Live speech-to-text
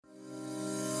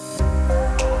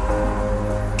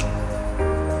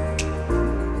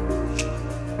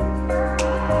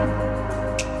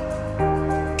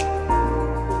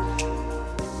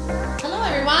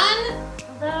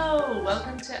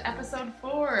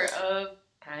part of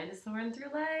kind of soaring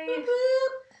through life. Boop, boop.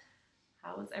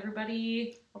 How is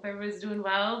everybody? Hope everybody's doing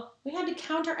well. We had to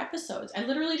count our episodes. I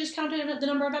literally just counted the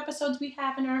number of episodes we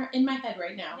have in my head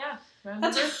right now. Yeah.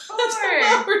 That's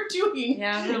what we're doing.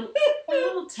 Yeah, we're a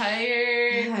little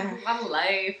tired. A lot of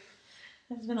life.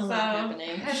 There's been a lot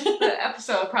happening. The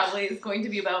episode probably is going to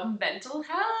be about mental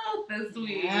health this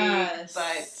week. Yes.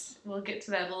 But we'll get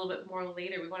to that a little bit more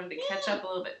later. We wanted to catch up a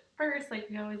little bit first, like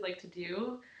we always like to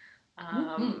do.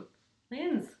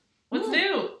 Linz, what's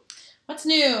new? What's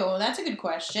new? That's a good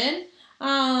question.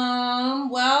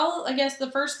 Well, I guess the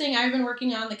first thing I've been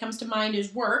working on that comes to mind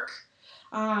is work.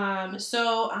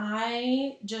 So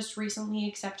I just recently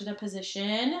accepted a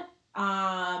position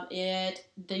at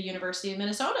the University of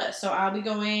Minnesota. So I'll be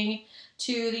going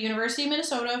to the University of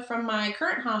Minnesota from my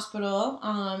current hospital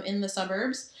in the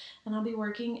suburbs, and I'll be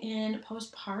working in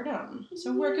postpartum.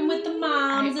 So working with the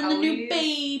moms and the new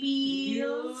babies.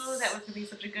 That was going to be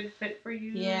such a good fit for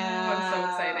you. Yeah. I'm so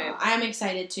excited. I'm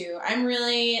excited too.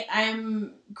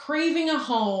 I'm craving a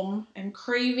home. I'm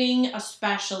craving a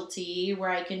specialty where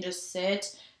I can just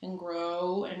sit and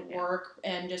grow and work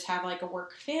and just have like a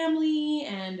work family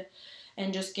and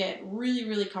just get really,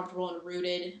 really comfortable and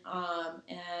rooted.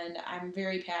 And I'm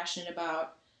very passionate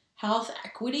about health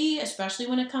equity, especially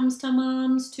when it comes to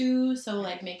moms too. So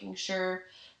like making sure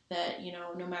that,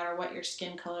 no matter what your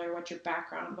skin color, what your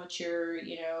background, what your,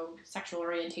 sexual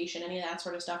orientation, any of that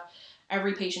sort of stuff,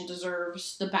 every patient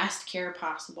deserves the best care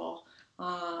possible.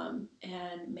 And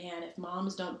man, if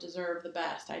moms don't deserve the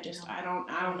best, I don't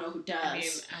know who does. I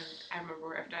mean, I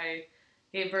remember after I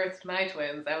gave birth to my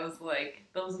twins, I was like,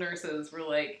 those nurses were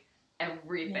like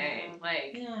everything,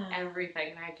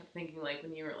 everything. And I kept thinking, like,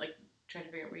 when you were like trying to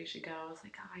figure out where you should go, I was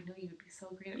like, oh, I know you would be so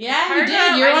great at you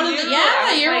did.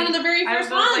 You're one of the very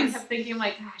first ones. I kept thinking,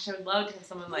 like, gosh, I would love to have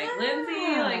someone like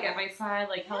Lindsay, like, at my side,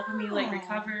 like, helping me, like,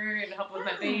 recover and help with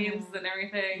my babes and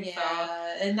everything. Yeah,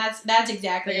 so, and that's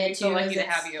exactly it, too. So lucky to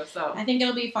have you, so. I think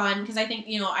it'll be fun, because I think,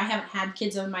 I haven't had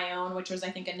kids of my own, which was, I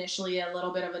think, initially a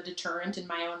little bit of a deterrent in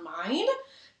my own mind,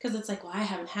 because it's like, well, I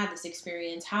haven't had this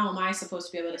experience. How am I supposed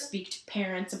to be able to speak to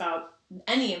parents about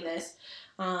any of this?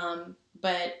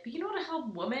 But you know how to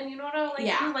help women, you know how to,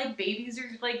 you like babies, you're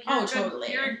like,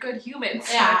 totally. You're a good human.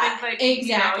 So yeah, I think, like,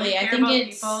 exactly. I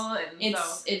think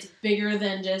it's bigger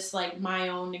than just like my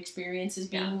own experiences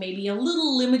being maybe a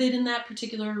little limited in that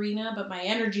particular arena, but my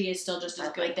energy is still just as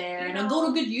good there, and it'll go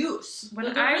to good use.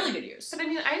 Really good use. But I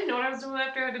mean, I didn't know what I was doing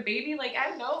after I had a baby. Like, I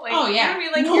don't know. Like, oh yeah,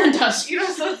 you're gonna be like, no one does. So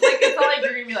it's like it's not like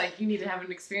you're gonna be like, you need to have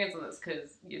an experience on this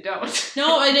because you don't.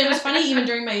 No, and it was funny even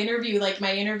during my interview. Like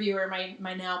my interviewer,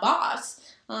 my now boss.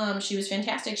 She was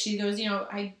fantastic. She goes,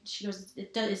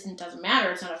 it doesn't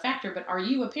matter. It's not a factor, but are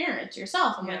you a parent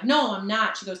yourself? I'm like, no, I'm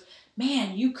not. She goes,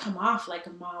 man, you come off like a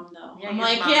mom, though. Yeah, I'm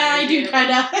like, yeah, I do kind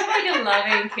of. Like a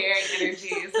loving, caring energy.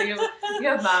 So you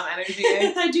have mom energy.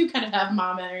 I do kind of have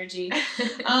mom energy.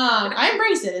 I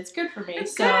embrace it. It's good for me.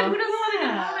 It's so good. Who doesn't want to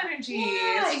have mom energy?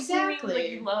 Yeah, it's exactly.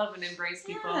 Like you love and embrace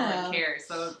people and care.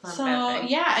 So it's not a bad thing.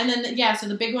 Yeah, and then so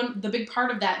the big part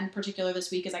of that in particular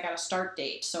this week is I got a start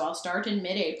date. So I'll start in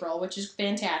mid-April, which is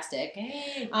fantastic.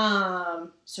 Hey.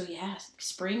 So yeah,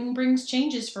 spring brings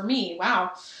changes for me.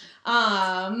 Wow.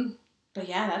 But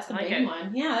yeah, that's the big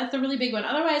one. Yeah, that's the really big one.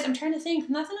 Otherwise, I'm trying to think.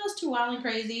 Nothing else too wild and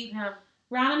crazy. Yeah.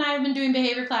 Ron and I have been doing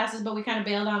behavior classes, but we kind of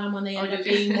bailed on them when they ended up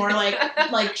being more like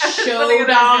show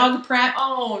dog prep.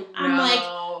 Oh, no. I'm like,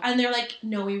 and they're like,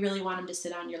 no, we really want him to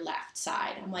sit on your left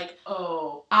side. I'm like,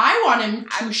 oh. I want him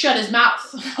to shut his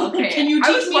mouth. Okay. Can you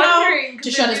teach me how to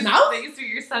shut his mouth? They used to do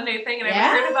your Sunday thing, and I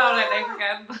heard about it, and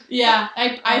I forgot. Yeah,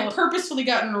 I've purposefully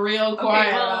gotten real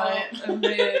quiet about it. And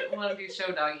they want to do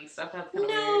show doggy stuff. That's kind of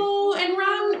weird. No, and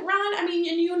Ron, I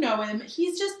mean, and you know him. He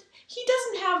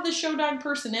doesn't have the show dog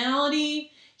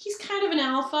personality. He's kind of an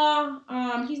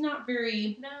alpha. He's not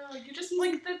very... No, you're just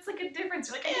like, that's like a difference.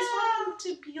 You're like, I just want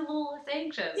him to be a little less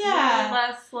anxious. Yeah. A little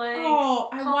less, like,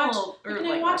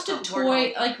 I watched a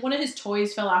toy, like, one of his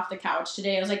toys fell off the couch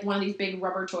today. It was like one of these big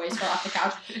rubber toys fell off the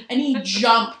couch. And he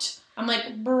jumped. I'm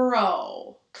like,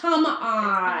 bro, come on.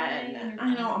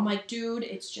 I know. I'm like, dude,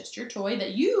 it's just your toy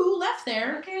that you left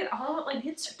there. Look at all, like,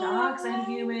 it's dogs fine. and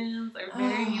humans are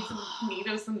very need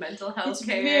of some mental health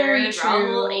care. Very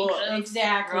true.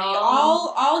 Exactly.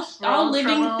 All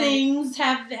living things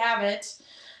have it. So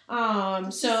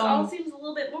it all seems a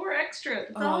little bit more extra.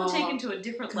 It's all taken to a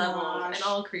different level in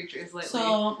all creatures lately.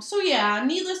 So yeah,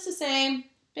 needless to say,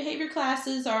 behavior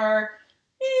classes are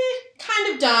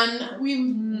kind of done.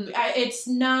 It's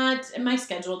not my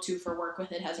schedule too for work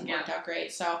with it hasn't worked out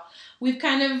great. So we've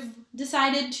kind of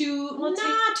decided to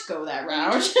not go that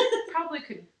route. Probably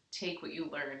could take what you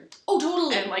learn. Oh,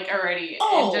 totally. And like already,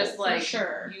 and just like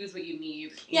sure. use what you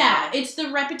need. It's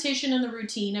the repetition and the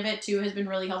routine of it too has been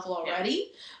really helpful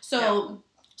already. So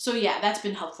yeah, that's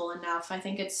been helpful enough. I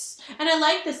think and I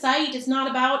like the site. It's not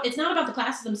about the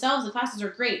classes themselves. The classes are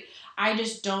great. I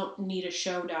just don't need a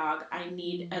show dog. I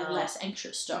need a less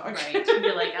anxious dog. Right.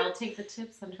 You're like, I'll take the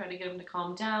tips and try to get him to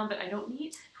calm down, but I don't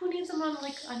need. Who needs him on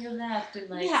your lap and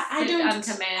sit on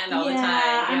command all the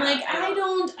time? I'm like, I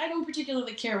don't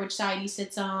particularly care which side he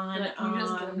sits on. Like, you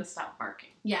just get him to stop barking.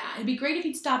 Yeah, it'd be great if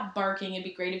he'd stop barking. It'd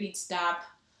be great if he'd stop,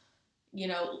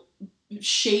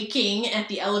 shaking at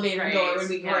the elevator door would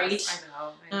be great. I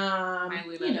know. My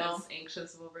Luna is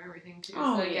anxious over everything too, so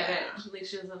I get it. At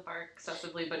least she doesn't bark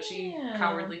excessively, but she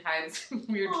cowardly hides in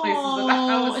weird places of the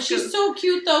house. She's so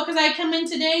cute though, because I come in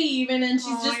today even, and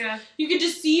she's you could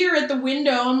just see her at the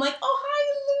window. I'm like, oh,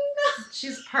 hi, Luna.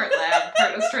 She's part lab,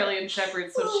 part Australian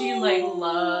Shepherd, so she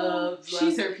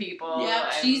loves her people. Yeah,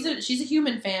 she's a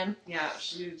human fan. Yeah,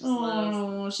 she just loves.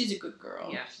 Oh, she's a good girl.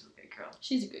 Yeah, she's a good girl.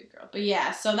 She's a good girl. But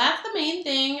yeah, so that's the main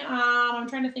thing. I'm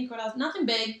trying to think what else. Nothing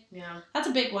big. Yeah. That's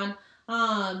a big one.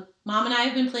 Mom and I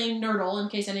have been playing Nerdle, in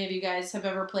case any of you guys have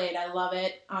ever played. I love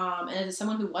it. And as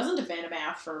someone who wasn't a fan of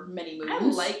math for many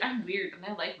moons. I'm weird, and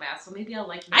I like math, so maybe I'll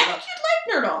like Nerdle. I think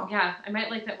you'd like Nerdle. Yeah, I might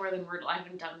like that more than Wordle. I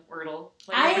haven't done Wordle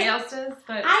like everybody else does,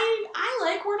 but... I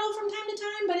like Wordle from time to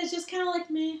time, but it's just kind of like,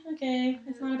 meh, okay,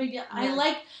 it's not a big deal.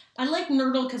 Yeah. I like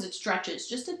Nerdle because it stretches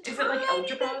just a tiny. Is it like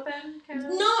algebra then? Kind of?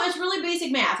 No, it's really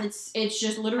basic math. It's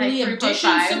just literally like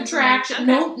addition, subtraction.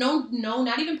 Okay. No,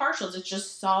 not even partials. It's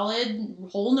just solid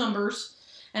whole numbers,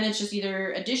 and it's just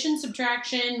either addition,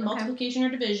 subtraction, multiplication, or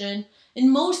division. In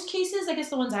most cases, I guess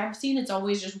the ones I've seen, it's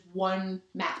always just one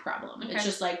math problem. Okay. It's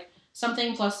just like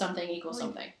something plus something equals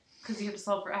something. Because you have to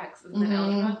solve for x, isn't it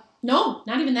algebra? No,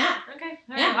 not even that. Okay.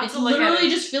 Yeah, it's literally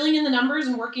just filling in the numbers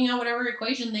and working out whatever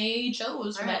equation they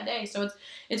chose for that day. So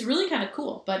it's really kind of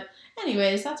cool. But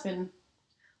anyways, that's been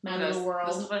my little world.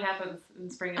 This is what happens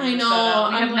in spring. I know.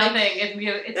 We have nothing.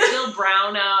 It's still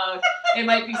brown out. It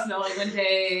might be snowing one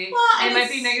day. Well, it might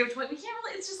be -20. We can't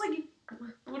really. It's just like,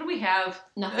 what do we have?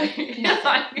 Nothing.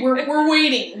 We're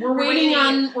waiting. We're waiting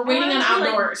on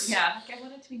outdoors. I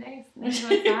want it to be nice. Maybe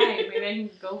go outside. Maybe I can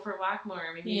go for a walk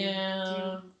more. Maybe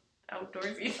do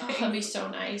outdoorsy things. That'd be so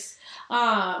nice.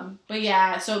 But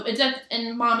yeah, so it's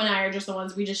and Mom and I are just the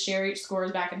ones we just share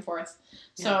scores back and forth.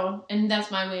 So and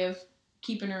that's my way of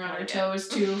keeping her on her toes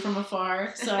too from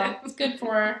afar. So it's good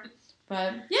for her.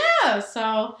 But yeah,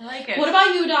 so I like it. What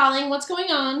about you, darling? What's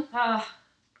going on?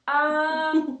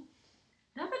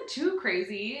 Nothing too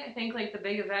crazy. I think like the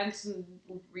big event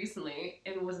recently,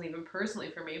 it wasn't even personally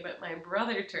for me, but my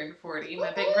brother turned 40,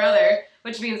 my big brother,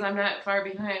 which means I'm not far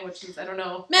behind, which is, I don't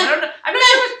know. I'm not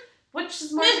sure which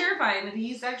is more terrifying, that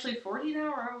he's actually 40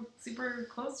 now, or I'm super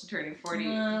close to turning 40,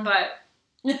 but...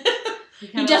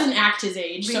 He doesn't act his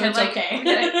age, so it's okay.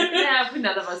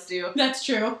 None of us do. That's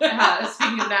true.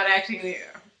 Speaking of not acting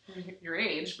your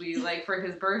age, we for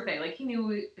his birthday, he knew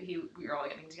we were all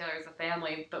getting together as a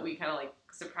family, but we kind of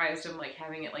surprised him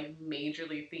having it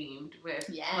majorly themed with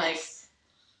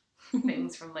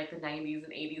things from the 90s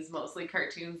and 80s, mostly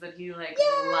cartoons that he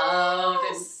loved,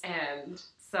 and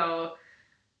so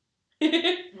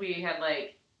we had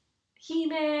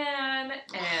He-Man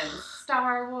and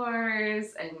Star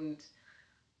Wars and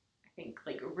I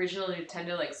think original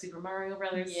Nintendo Super Mario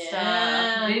Brothers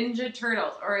stuff, Ninja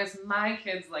Turtles, or as my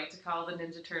kids like to call the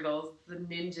Ninja Turtles, the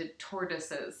Ninja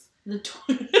Tortoises. I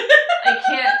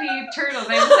can't be turtles.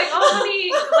 I was oh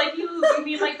honey, you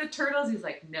mean the turtles? He's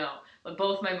no. But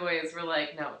both my boys were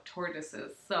no,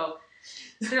 tortoises. So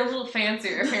they're a little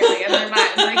fancier apparently in their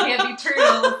minds. They can't be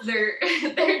turtles. They're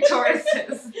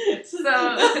tortoises.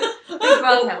 So think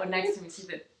about that one next time you see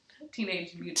the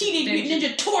Teenage Mutant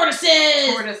Ninja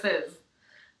Tortoises. Tortoises.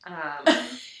 So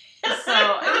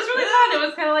it was really fun. It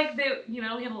was kind of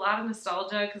we had a lot of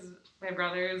nostalgia because my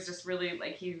brother is just really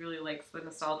he really likes the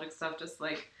nostalgic stuff, just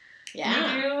we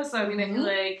do. So I mean, I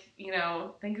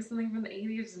feel think of something from the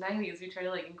 80s and 90s. We try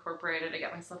to incorporate it. I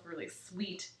got myself a really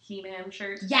sweet He-Man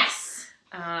shirt. Yes.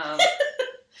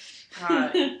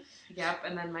 Yep,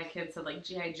 and then my kids said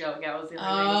G.I. Joe. Yeah, was the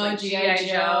other thing. G.I.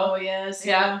 Joe. Yes.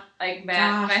 Yeah.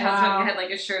 Matt, my husband had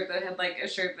a shirt that had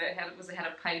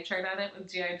a pie chart on it with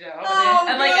G.I. Joe.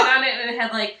 And on it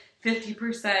had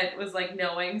 50% was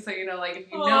knowing. So if you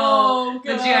know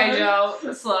the G.I. Joe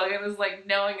slogan is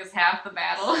knowing is half the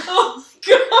battle. Oh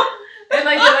god. And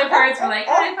the other parts were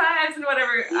high fives and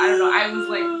whatever. I don't know. I was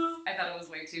I thought it was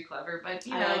way too clever, but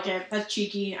I like it. That's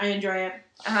cheeky. I enjoy it.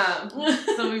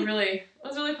 So it was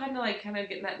really fun to kind of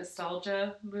get in that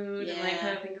nostalgia mood and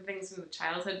kind of think of things from the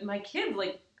childhood. My kids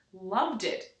loved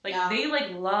it. Like, Yeah. they,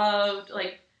 like, loved,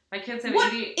 like, my kids have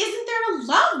what ADHD. isn't there to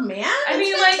love, man? I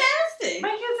mean, fantastic.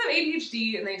 Like, my kids have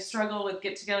ADHD, and they struggle with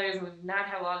get-togethers, and we've not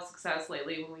had a lot of success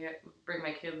lately when we bring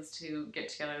my kids to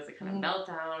get-togethers. They kind of melt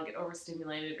down, get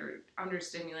overstimulated or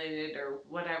understimulated or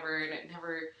whatever, and it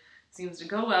never seems to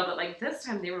go well. But, like, this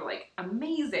time they were, like,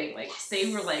 amazing. Like,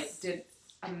 they were, like, did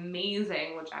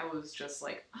amazing, which I was just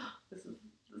like, oh, this is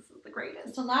the greatest.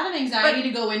 It's a lot of anxiety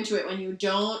to go into it when you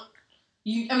don't.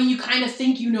 You kind of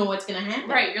think you know what's going to happen.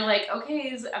 Right, you're like,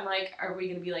 okay, I'm like, are we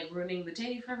going to be, like, ruining the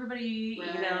day for everybody?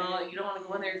 Right. You know, you don't want to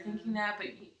go in there thinking that, but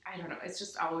I don't know. It's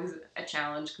just always a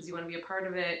challenge because you want to be a part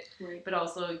of it, right. but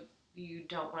also you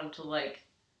don't want to, like,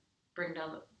 bring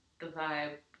down the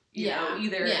vibe, you know,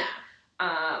 either. Yeah.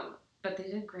 But they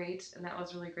did great, and that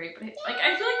was really great. But,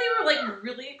 I feel like they were, like,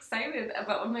 really excited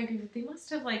about, I'm like, they must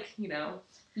have, like, you know.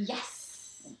 Yes.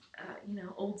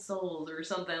 Old souls or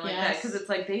something like that. Because it's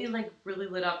like they like really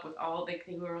lit up with all they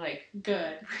were like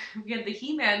good. We had the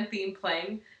He-Man theme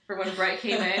playing for when Brett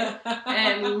came in,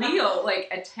 and Leo like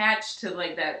attached to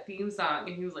like that theme song,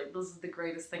 and he was like, "This is the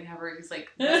greatest thing ever." He's like,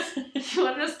 he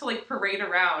wanted us to like parade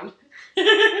around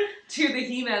to the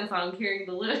He-Man song carrying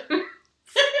the loot.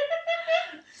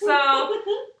 So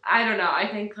I don't know. I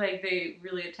think like they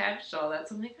really attached to all that.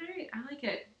 So I'm like, all right, I like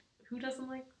it. Who doesn't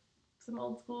like some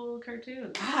old school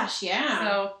cartoons? Gosh, yeah.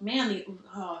 So man,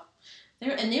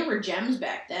 they were gems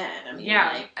back then. I mean,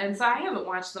 yeah, like, and so I haven't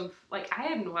watched them. Like I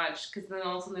hadn't watched because then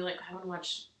all of a sudden they're like, I want to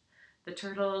watch the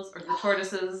Turtles or the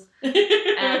Tortoises, and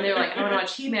they were like, I want to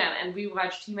watch He-Man, and we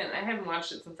watched He-Man. And I haven't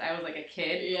watched it since I was like a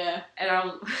kid. Yeah,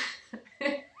 and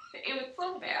it was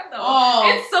so bad though.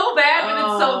 Oh, it's so bad, but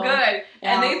it's so good,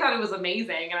 yeah. and they thought it was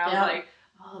amazing, and I was like,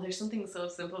 oh, there's something so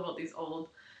simple about these old,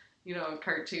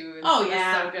 cartoons. Oh, it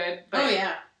yeah. was so good. But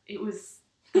yeah. It was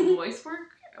the voice work.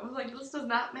 I was like, this does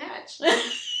not match. like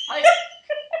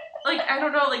I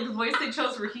don't know, like the voice they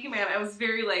chose for He-Man, I was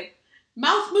very like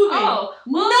mouth moving. Oh,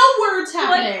 well, no words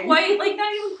happening. Like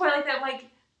not even quite like that. Like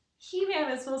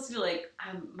He-Man is supposed to be like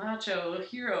a macho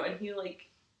hero, and he like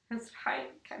has high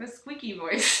kind of squeaky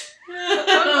voice. I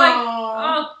was like,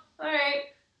 oh, all right.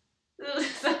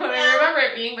 That's not what I remember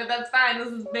it being, but that's fine.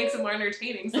 This makes it more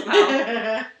entertaining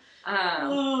somehow.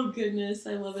 Oh goodness,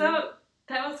 I love it. So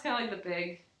that was kind of like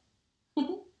the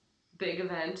big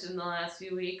event in the last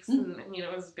few weeks, and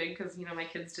it was big because my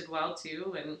kids did well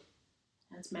too, and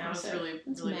that's massive. It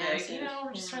was really massive. big.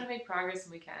 We're just trying to make progress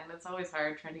when we can. It's always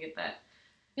hard trying to get that.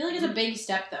 I feel like it's a big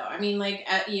step, though. I mean, like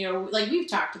like we've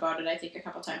talked about it, I think, a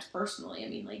couple times personally. I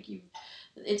mean, like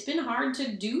it's been hard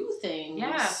to do things.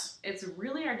 Yeah, it's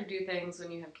really hard to do things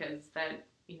when you have kids that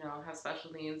have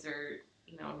special needs or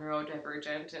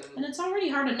neurodivergent, and it's already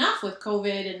hard enough with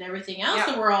COVID and everything else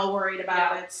that we're all worried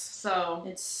about. Yeah.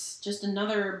 It's just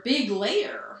another big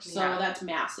layer. So that's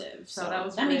massive.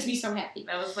 So that makes me so happy.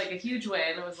 That was like a huge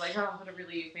win. It was like, oh, what a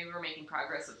relief. Maybe we're making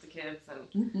progress with the kids,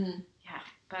 and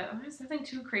but there's nothing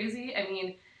too crazy. I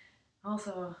mean,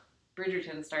 also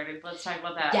Bridgerton started. Let's talk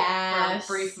about that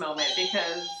for a brief moment,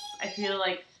 because I feel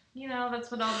like that's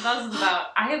what all the buzz is about.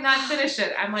 I have not finished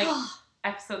it. I'm like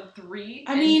episode 3.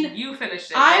 I mean, you finished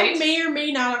it. I may or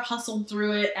may not have hustled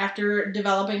through it after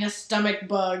developing a stomach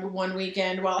bug one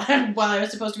weekend while I was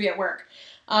supposed to be at work.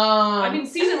 I mean,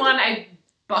 season 1 I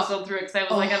bustled through it because I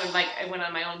was I went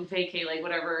on my own vacay, like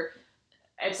whatever.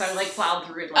 And so I plowed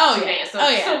through it in 2 days. So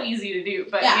it's so easy to do.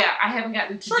 But I haven't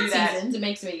gotten to do that. Short seasons, it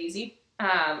makes it easy.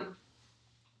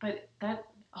 But that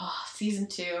season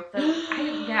 2.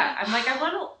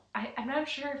 I'm not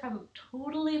sure if I'm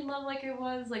totally in love like I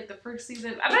was like the first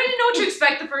season. I didn't know what to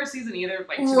expect the first season either.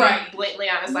 Like to be blatantly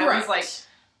honest, I was like, I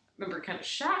remember kind of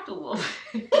shocked a little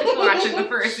bit watching the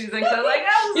first season because I was like,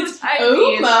 oh, this is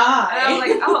oh my! And I was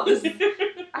like, oh, this is,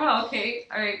 oh, okay,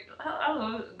 all right,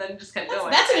 oh, then it just kept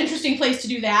going. That's an interesting place to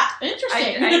do that.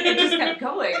 Interesting. It just kept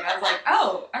going. I was like,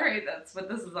 oh, all right, that's what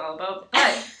this is all about.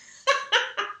 But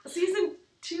season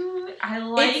 2, I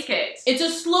like it. It's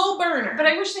a slow burner. But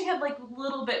I wish they had a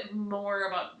little bit more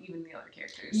about even the other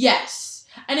characters. Yes.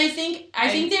 And I think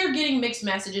they're getting mixed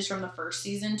messages from the first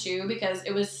season too, because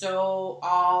it was so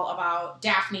all about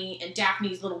Daphne and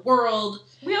Daphne's little world.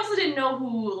 We also didn't know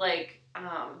who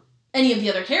any of the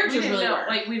other characters really were.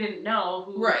 We didn't know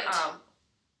who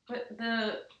but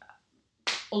the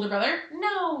older brother?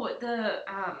 No,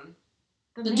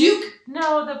 the Duke?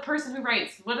 No, the person who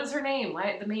writes. What is her name?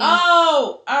 The main.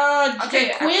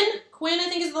 Okay, Quinn. Quinn, I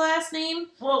think, is the last name.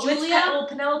 Well, Julia.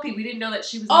 Penelope. We didn't know that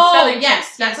she was.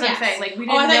 That's what I'm saying. We didn't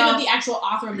know. I thought you meant the actual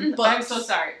author of the book. I'm so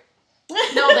sorry.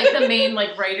 No, the main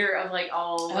writer of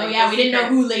all. Oh yeah, we didn't know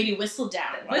who Lady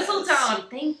Whistledown was. Whistledown.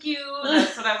 Thank you.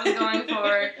 That's what I was going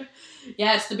for.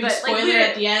 Yes, the big spoiler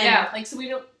at the end. Yeah, like, so we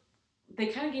don't... They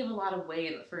kind of gave a lot away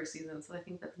in the first season, so I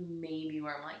think that's maybe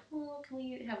where I'm like, well, can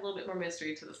we have a little bit more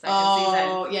mystery to the second season?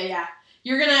 Oh, yeah.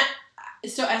 You're gonna...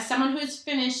 So, as someone who's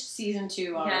finished season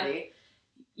 2 already,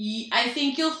 I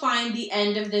think you'll find the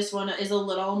end of this one is a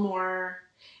little more...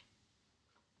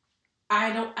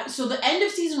 So, the end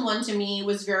of season 1 to me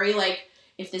was very, like,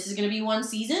 if this is going to be one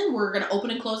season, we're going to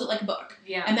open and close it like a book.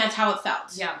 Yeah. And that's how it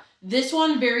felt. Yeah. This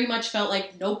one very much felt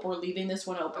like, nope, we're leaving this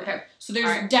one open. Okay. So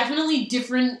there's definitely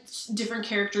different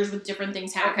characters with different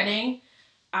things happening.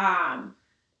 Okay.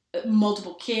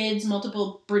 Multiple kids,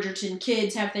 multiple Bridgerton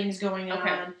kids have things going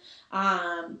on.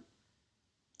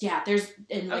 Yeah, there's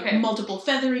multiple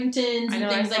Featheringtons and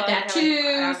things like that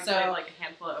too. So like a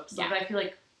handful of episodes. I feel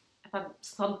like I thought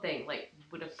something like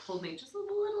would have pulled me just a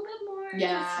little bit more.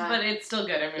 Yeah, but it's still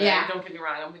good. I mean, don't get me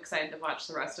wrong. I'm excited to watch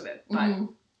the rest of it. But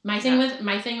my thing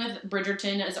with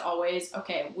Bridgerton is always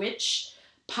which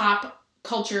pop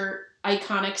culture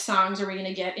iconic songs are we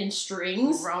gonna get in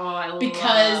strings?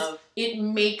 Because it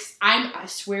makes I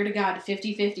swear to God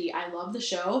 50-50. I love the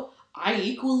show. I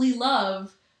equally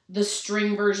love the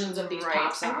string versions of these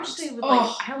pop songs. I wish they would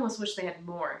I almost wish they had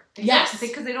more.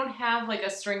 Because they don't have like a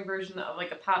string version of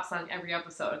like a pop song every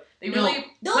episode. They really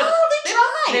they tried.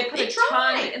 They put a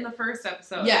ton in the first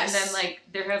episode. Yes. And then like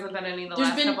there hasn't been any in the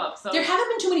last couple episodes. There haven't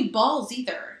been too many balls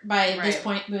either by this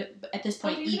point. At this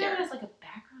point, either. That has like a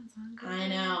background song. I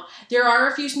know. There are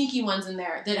a few sneaky ones in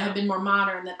there that have been more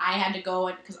modern that I had to go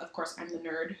and because of course I'm the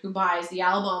nerd who buys the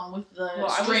album with the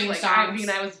string songs.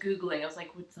 I was Googling. I was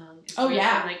like, what song? How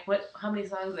many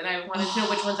songs? And I wanted to know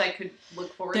which ones I could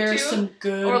look forward to. There's some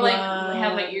good ones. Or like ones.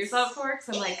 Have my ears up for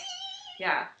because I'm like,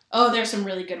 Oh, there's some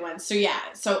really good ones.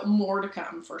 So more to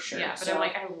come for sure. Yeah, but I'm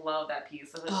like, I love that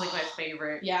piece. It's like my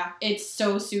favorite. Yeah, it's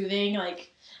so soothing.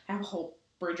 Like I have a whole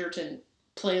Bridgerton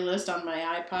playlist on my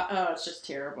iPod. Oh, it's just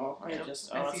terrible.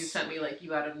 You sent me like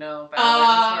You Oughta Know by the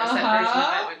Morissette version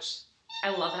of it, which I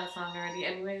love that song already.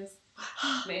 Anyways,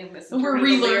 we're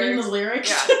relearning the lyrics.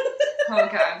 Yeah. Oh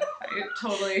God, I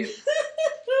totally.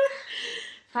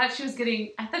 I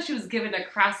thought she was given a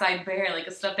cross-eyed bear, like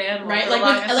a stuffed animal. Right,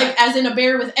 like as in a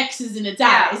bear with X's in its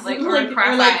eyes. Like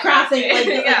crossing, like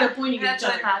they're pointing at each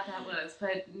other. That's what I thought that was.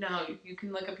 But no, you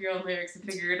can look up your own lyrics and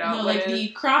figure it out. No, like the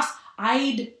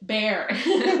cross-eyed bear.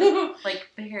 like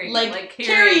bearing. Like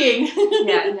carrying.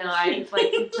 Yeah, no,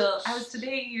 until I was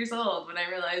today years old when I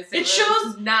realized it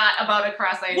shows not about a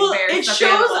cross-eyed bear. It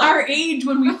shows our age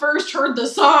when we first heard the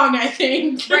song, I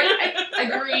think. Right,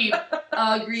 agreed.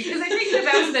 Because I think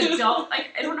that as an adult, like,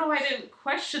 I don't know why I didn't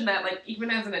question that, like, even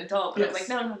as an adult, but I was like,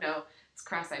 no, it's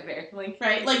cross-eyed bear. Like,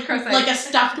 right, like a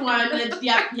stuffed one that,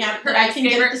 that I can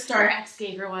get at the store. Her ex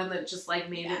gave her one that just, like,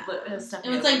 made it stuff. It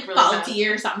was, like, really faulty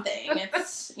or something.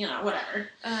 It's, whatever.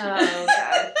 Oh,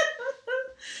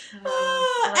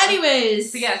 God.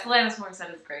 Anyways. So, Alanis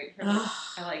Morissette is great.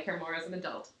 I like her more as an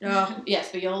adult. Oh, yes,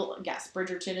 but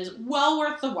Bridgerton is well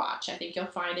worth the watch. I think you'll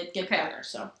find it get better,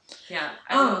 so. Yeah.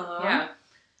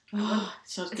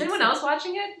 So is anyone else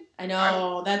watching it? I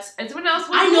know, is anyone else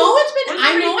watching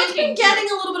I know it's been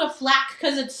getting a little bit of flack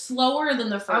because it's slower than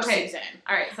the first season.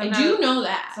 Alright, so I do know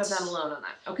that. So I'm not alone on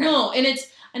that. Okay. No, and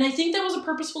I think that was a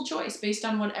purposeful choice based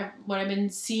on what I've been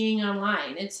seeing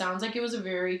online. It sounds like it was a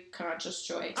very conscious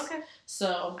choice. Okay.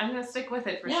 So I'm gonna stick with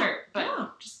it for sure.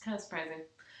 But just kind of surprising.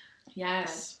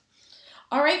 Yes.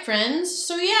 All right, friends.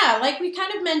 So like we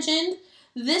kind of mentioned,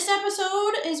 this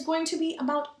episode is going to be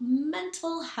about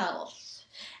mental health.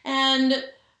 And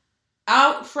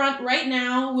out front right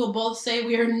now, we'll both say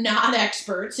we are not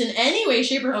experts in any way,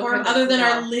 shape, or form other than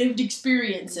our lived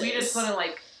experiences. We just want to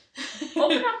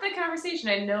open up the conversation.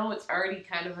 I know it's already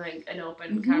kind of like an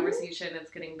open conversation.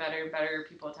 It's getting better and better.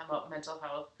 People are talking about mental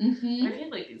health. Mm-hmm. But I feel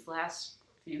like these last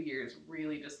few years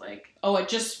really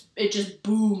just it just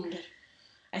boomed.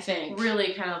 I think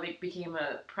really kind of became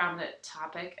a prominent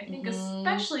topic. I think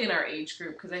especially in our age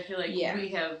group because I feel like we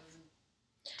have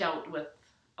dealt with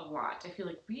a lot. I feel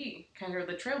like we kind of are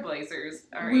the trailblazers,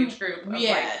 our age group, of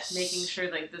making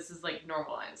sure this is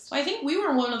normalized. Well, I think we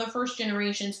were one of the first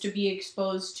generations to be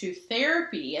exposed to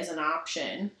therapy as an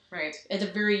option, right, at a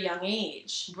very young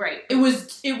age. Right. It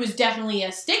was definitely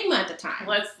a stigma at the time.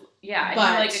 I feel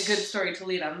like a good story to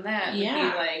lead on that would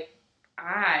be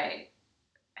I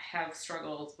have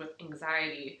struggles with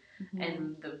anxiety,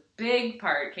 and the big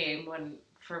part came when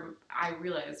I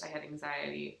realized I had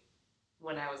anxiety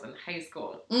when I was in high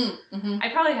school. I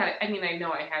probably had it. I mean, I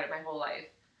know I had it my whole life.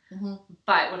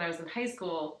 But when I was in high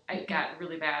school, it got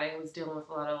really bad. I was dealing with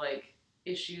a lot of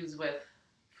issues with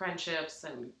friendships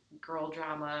and girl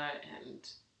drama and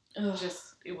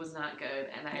it was not good,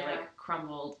 and I like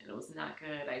crumbled, and it was not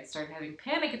good. I started having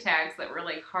panic attacks that were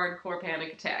like hardcore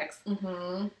panic attacks.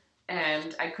 Mm-hmm.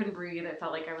 And I couldn't breathe. It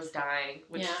felt like I was dying,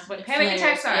 which is what panic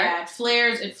attacks are. Yeah, it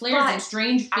flares in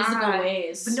strange physical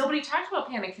ways. But nobody talked about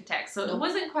panic attacks, so it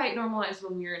wasn't quite normalized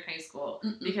when we were in high school.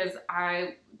 Mm-mm. Because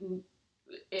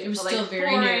it was still like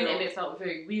very new, and it felt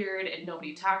very weird, and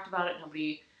nobody talked about it.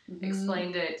 Nobody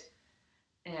explained it,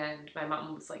 and my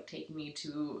mom was like taking me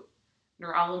to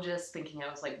neurologists, thinking I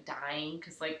was like dying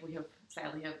because like we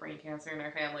sadly have brain cancer in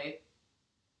our family,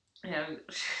 and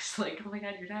she's like, "Oh my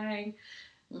God, you're dying."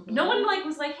 Mm-hmm. No one like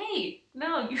was like, "Hey,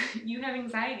 no, you have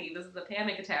anxiety. This is a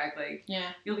panic attack. Like,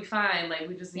 you'll be fine. Like,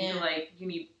 we just need to like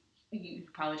you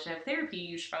probably should have therapy.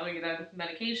 You should probably get on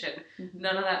medication." Mm-hmm.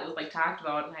 None of that was like talked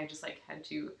about, and I just like had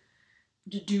to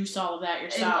deduce all of that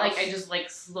yourself. And, like I just like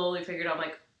slowly figured out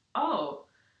like, oh,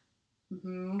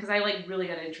 because I like really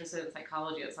got interested in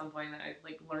psychology at some point, and I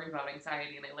like learned about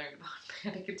anxiety, and I learned about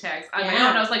panic attacks on my own.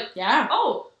 And I was like,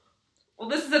 oh. Well,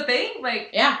 this is a thing?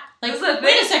 Like, like,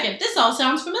 wait a second, this all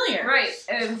sounds familiar. Right.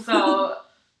 And so,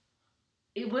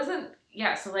 it wasn't,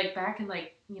 so, like, back in,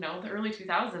 like, the early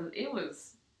 2000s, it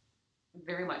was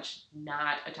very much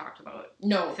not a talked about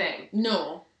thing.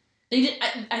 No. They did.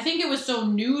 I think it was so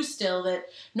new still that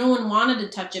no one wanted to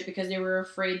touch it because they were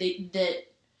afraid that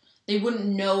they wouldn't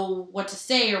know what to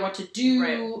say or what to do,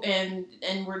 right. and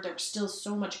there was still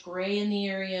so much gray in the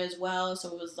area as well, so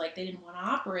it was like they didn't want to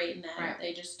operate in that. Right.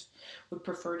 They just would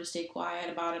prefer to stay quiet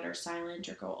about it or silent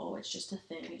or go, oh, it's just a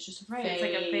thing, it's just a phase, it's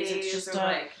like a phase, it's just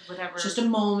like whatever, it's just a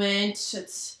moment,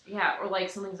 it's or like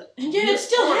something's, and yet it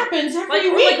still happens every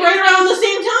week, right around the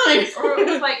same time. Or it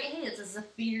was like, hey, it's a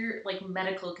severe like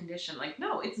medical condition. Like,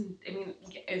 no, it's, I mean,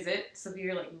 is it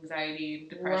severe like anxiety,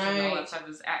 depression, and all that stuff?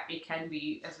 It can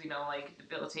be, as we know, like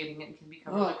debilitating and can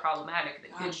become really problematic.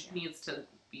 It needs to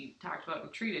be talked about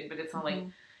and treated, but it's not like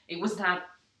it was not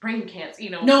brain cancer,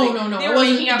 No. It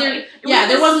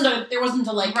wasn't. There wasn't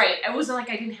a like. Right. It wasn't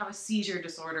like I didn't have a seizure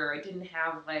disorder. I didn't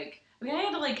have like. I mean, I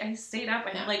had to like. I stayed up.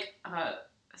 I had like.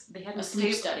 They had a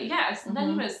sleep study. Yeah.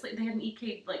 Then they had an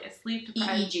EK, like a sleep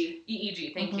deprived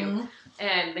EEG. Thank you.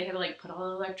 And they had to like put all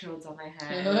the electrodes on my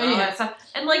head and all that stuff.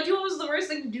 And like, what was the worst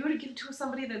thing to do to give to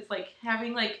somebody that's like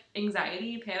having like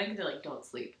anxiety, panic? They're like, don't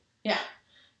sleep. Yeah.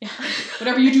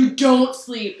 Whatever you do, don't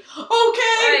sleep.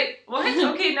 Okay. Like, what?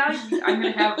 Okay, now I'm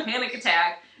gonna have a panic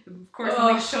attack. Of course,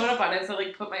 I like showed up on it, so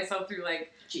like put myself through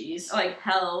like, like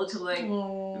hell to like, I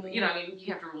mean,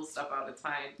 you have to rule stuff out. It's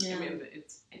fine. Yeah. I mean,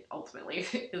 it ultimately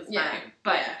is fine.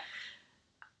 But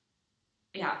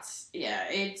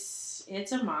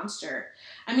it's a monster.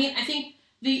 I mean, I think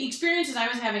the experiences I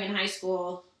was having in high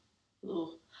school.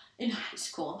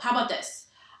 How about this?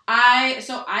 I've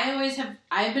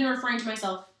been referring to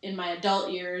myself in my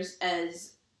adult years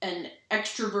as an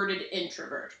extroverted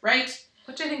introvert, right?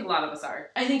 Which I think a lot of us are.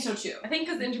 I think so too. I think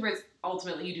because introverts,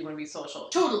 ultimately, you do want to be social.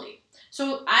 Totally.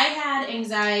 So I had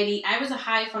anxiety. I was a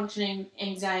high functioning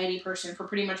anxiety person for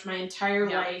pretty much my entire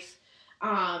life.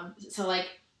 So like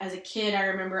as a kid, I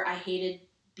remember I hated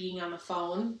being on the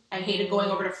phone. I hated going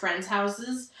over to friends'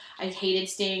 houses. I hated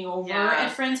staying over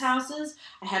at friends' houses.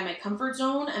 I had my comfort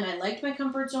zone, and I liked my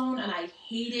comfort zone, and I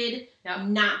hated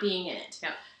not being in it.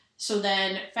 Yeah. So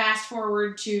then, fast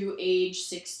forward to age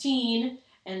 16,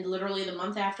 and literally the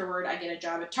month afterward, I get a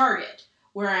job at Target,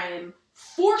 where I am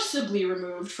forcibly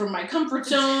removed from my comfort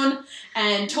zone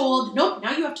and told, nope,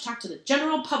 now you have to talk to the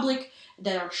general public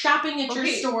that are shopping at your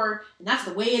store, and that's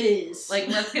the way it is. Like,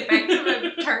 let's get back to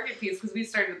the Target piece, because we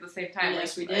started at the same time.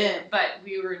 Yes, we did. But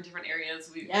we were in different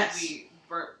areas.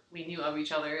 We knew of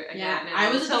each other again. Yeah,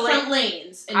 I was at the front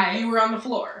lanes, and you were on the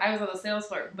floor. I was on the sales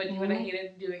floor, but you know what I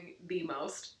hated doing the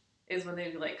most is when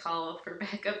they'd like call for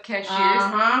backup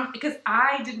cashiers, because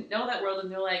I didn't know that world,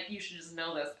 and they're like, you should just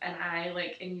know this, and I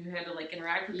like, and you had to like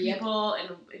interact with people, and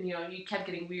you kept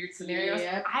getting weird scenarios.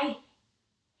 I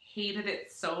hated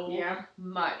it so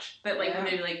much that like when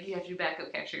they'd be like, you have to do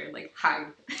backup cashier, and like hide.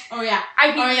 Oh yeah,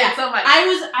 I hated it so much.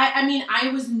 I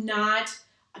was not.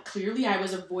 Clearly, I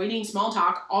was avoiding small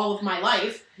talk all of my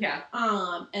life. Yeah.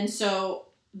 And so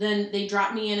then they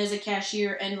dropped me in as a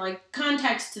cashier, and like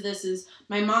context to this is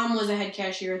my mom was a head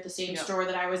cashier at the same store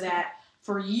that I was at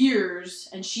for years,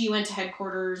 and she went to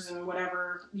headquarters and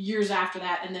whatever years after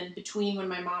that, and then between when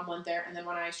my mom went there and then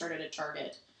when I started at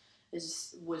Target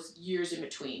was years in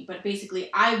between. But basically,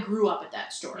 I grew up at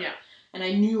that store. Yeah. And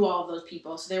I knew all of those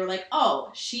people. So they were like,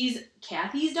 oh, she's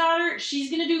Kathy's daughter. She's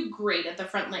going to do great at the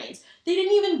front lanes. They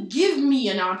didn't even give me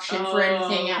an option for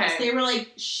anything else. They were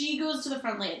like, she goes to the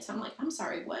front lanes. I'm like, I'm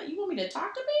sorry, what? You want me to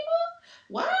talk to people?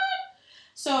 What?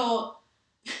 So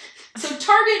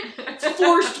Target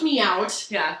forced me out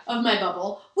yeah. of my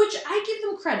bubble, which I give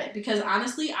them credit because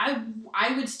honestly,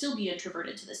 I would still be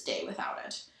introverted to this day without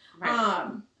it.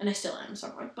 Right. And I still am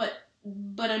somewhat,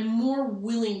 but I'm more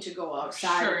willing to go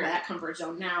outside of that comfort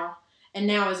zone now. And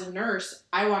now as a nurse,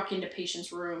 I walk into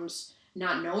patients' rooms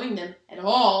not knowing them at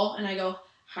all, and I go,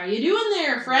 "How you doing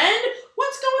there, friend?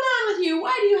 What's going on with you?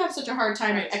 Why do you have such a hard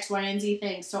time with X, Y, and Z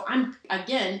things?" So I'm,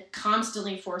 again,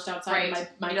 constantly forced outside of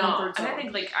my comfort zone. And I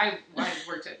think, like, I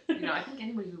worked at, I think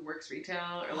anybody who works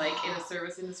retail or, like, in a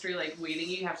service industry, like, waiting,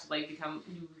 you have to, like, you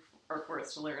are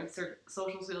forced to learn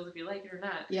social skills if you like it or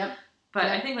not. Yep. But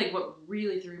I think, like, what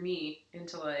really threw me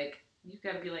into, like, you've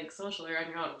got to be, like, social or on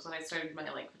your own was when I started my,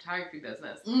 like, photography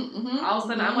business. Mm-hmm. All of a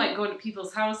sudden, I'm, like, going to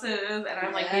people's houses, and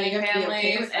I'm, like, meeting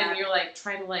families, and you're, like,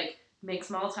 trying to, like, make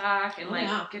small talk and,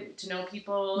 get to know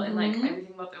people and, like,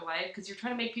 everything about their life, because you're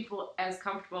trying to make people as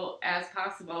comfortable as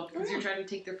possible, because you're trying to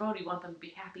take their phone, you want them to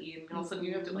be happy, and all of a sudden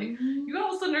you have to, like, you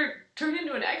all of a sudden are turned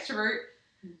into an extrovert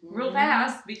real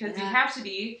fast, because you have to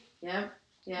be. Yeah.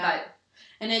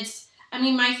 And it's, I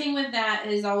mean, my thing with that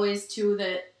is always, too,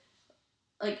 that,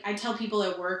 like, I tell people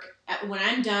at work, when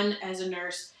I'm done as a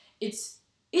nurse, it's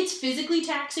physically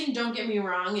taxing, don't get me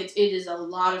wrong, it is a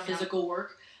lot of physical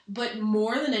work, but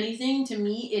more than anything, to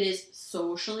me, it is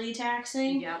socially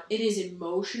taxing, it is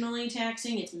emotionally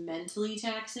taxing, it's mentally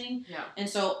taxing, and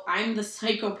so I'm the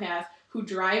psychopath who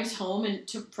drives home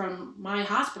from my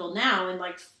hospital now, and,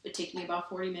 like, it takes me about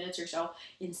 40 minutes or so,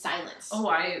 in silence. Oh,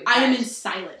 I am in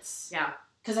silence. Yeah.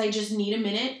 Because I just need a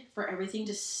minute for everything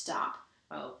to stop.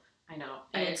 Well, I know.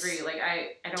 I agree. Like,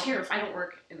 I don't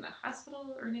work in the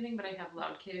hospital or anything, but I have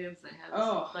loud kids. I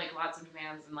have, like, lots of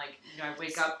demands, and, like, I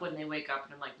wake up when they wake up,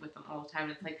 and I'm, like, with them all the time.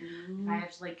 And it's like, if I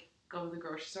have to, like, go to the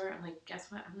grocery store, I'm like,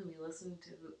 guess what? I'm going to be listening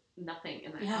to nothing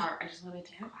in the car. I just want it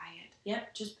to be quiet.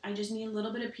 Yep. I just need a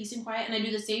little bit of peace and quiet, and I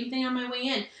do the same thing on my way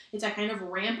in. It's I kind of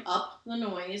ramp up the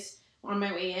noise on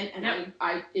my way in, and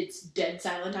it's dead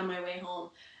silent on my way home,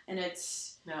 and it's.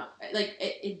 No. Like,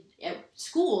 at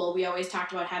school, we always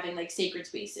talked about having, like, sacred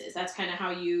spaces. That's kind of how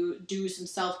you do some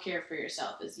self-care for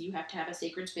yourself, is you have to have a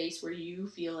sacred space where you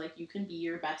feel like you can be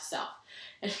your best self.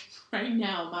 And right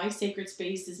now, my sacred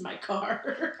space is my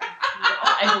car.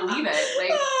 I believe it.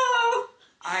 Like,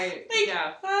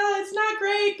 it's not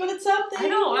great, but it's something. I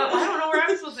know. I don't know where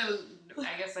I'm supposed to.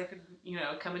 I guess I could,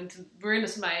 come into. We're in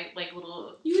my, like,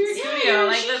 little studio,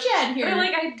 like here. But,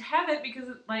 like, I have it because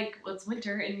it's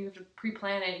winter and you have to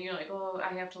pre-plan it, and you're like, oh,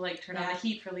 I have to, like, turn on the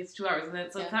heat for at least 2 hours, and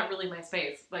then so it's not really my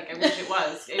space. Like, I wish it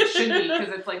was. It should be, because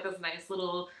it's, like, this nice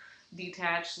little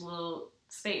detached little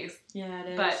space. Yeah,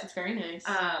 it is. But it's very nice.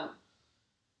 The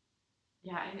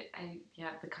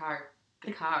car.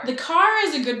 The car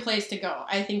is a good place to go,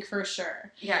 I think, for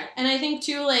sure. Yeah. And I think,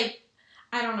 too, like,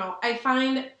 I don't know, I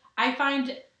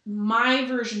find my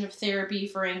version of therapy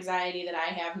for anxiety that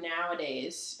I have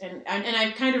nowadays, and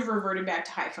I've kind of reverted back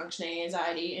to high-functioning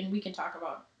anxiety, and we can talk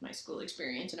about my school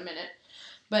experience in a minute,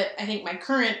 but I think my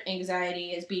current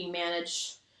anxiety is being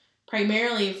managed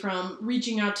primarily from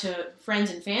reaching out to friends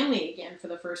and family again for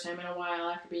the first time in a while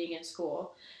after being in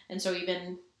school, and so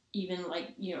even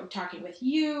like, talking with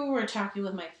you or talking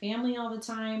with my family all the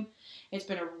time, it's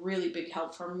been a really big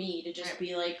help for me to just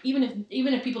be like, even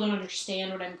if people don't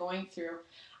understand what I'm going through,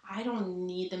 I don't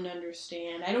need them to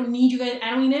understand. I don't need you guys.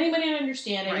 I don't need anybody to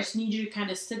understand. I just need you to kind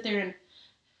of sit there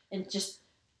and just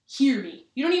hear me.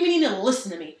 You don't even need to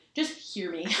listen to me. Just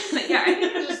hear me.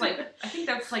 I think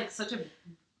that's like such a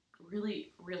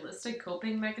really realistic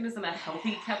coping mechanism. A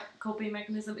healthy coping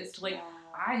mechanism is to, like,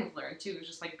 I have learned too, is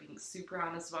just, like, being super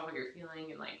honest about what you're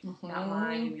feeling and, like, not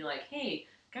lying and be like, hey,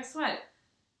 guess what?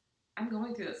 I'm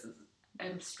going through this.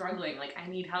 I'm struggling, like, I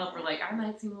need help, or, like, I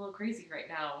might seem a little crazy right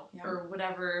now, or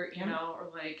whatever, you know, or,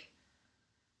 like,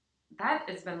 that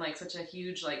has been, like, such a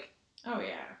huge, like,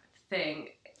 thing.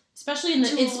 Especially in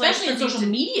social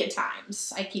media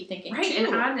times, I keep thinking, right, too.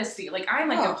 And honesty. Like, I'm,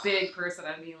 like, a big person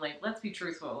on being, like, let's be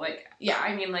truthful. Like,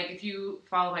 I mean, like, if you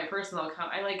follow my personal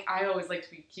account, I always like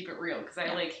to keep it real, because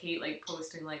I, like, hate, like,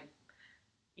 posting, like,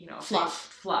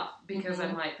 fluff, because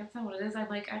I'm like, that's not what it is. I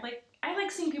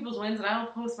like seeing people's wins, and I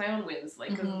don't post my own wins,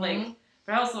 like, because, like,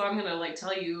 but also I'm gonna, like,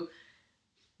 tell you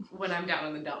when I'm down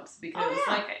in the dumps, because,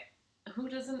 like, who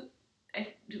doesn't,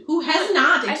 who has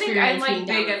not experienced, I think I'm, like,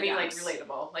 big at being, like,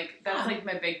 relatable, like, that's, like,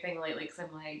 my big thing lately, because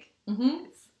I'm, like,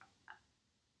 it's,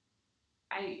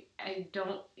 I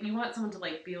don't, you want someone to,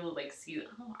 like, be able to, like, see,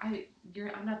 I'm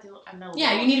not alone.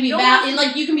 Yeah, you need to be,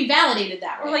 like, you can be validated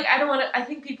that way. Or, like, I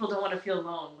think people don't want to feel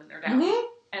alone when they're down,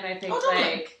 and I think,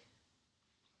 like,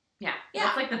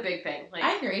 that's, like, the big thing. Like,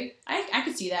 I agree. I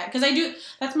could see that, because I do.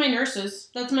 That's my nurses.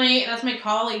 That's my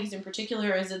colleagues in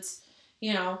particular. Is it's,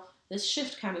 this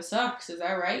shift kind of sucks. Is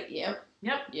that right? Yep.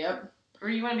 Or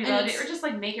you want to be validated, or just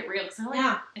like make it real. Because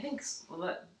I think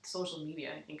social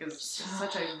media, I think, is just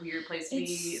such a weird place to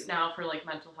be now for like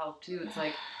mental health too. It's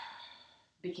like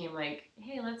became like,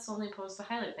 hey, let's only post the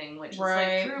highlight thing, which is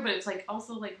like true, but it's like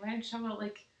also like why don't you talk about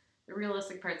like the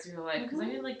realistic parts of your life? Because I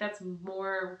feel like that's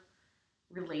more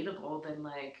relatable than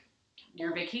like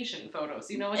your vacation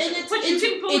photos. You know, it's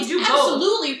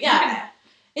absolutely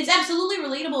it's absolutely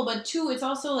relatable, but too, it's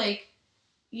also like,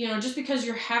 you know, just because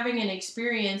you're having an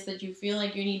experience that you feel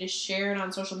like you need to share it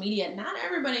on social media, not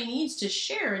everybody needs to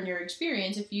share in your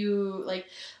experience. If you like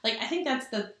I think that's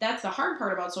the hard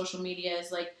part about social media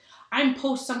is like, I'm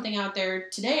post something out there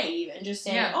today, even just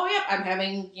saying, oh yeah, I'm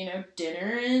having, you know,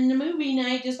 dinner and a movie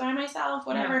night just by myself,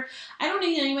 whatever. Yeah. I don't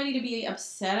need anybody to be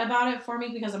upset about it for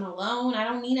me because I'm alone. I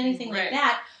don't need anything like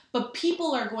that. But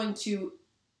people are going to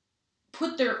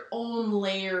put their own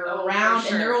layer around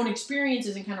and their own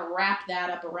experiences and kind of wrap that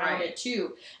up around it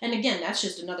too. And again, that's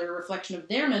just another reflection of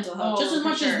their mental health, just as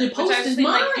much as the post is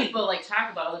mine. Like people like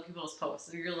talk about other people's posts,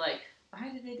 and you're like, why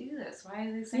did they do this? Why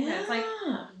did they say that? It's like,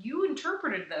 you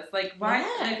interpreted this. Like, why?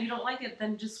 If you don't like it,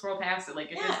 then just scroll past it.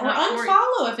 Like, if it's not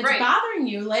unfollow if it's bothering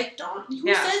you. Like, don't.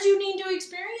 Who says you need to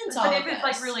experience all of this? But if it's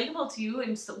like relatable to you,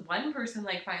 and one person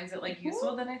like finds it like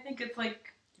useful, then I think it's like.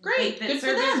 Great, good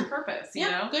for them. Purpose, you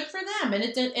know? Good for them, and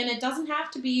it doesn't have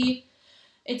to be.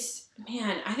 It's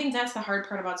I think that's the hard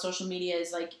part about social media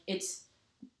is like it's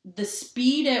the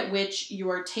speed at which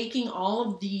you are taking all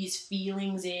of these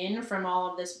feelings in from all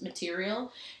of this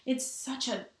material. It's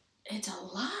a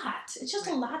lot. It's just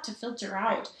a lot to filter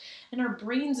out, and our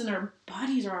brains and our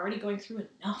bodies are already going through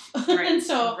enough, and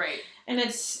so and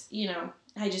it's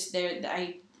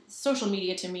social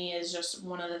media to me is just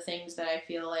one of the things that I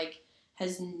feel like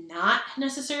has not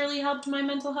necessarily helped my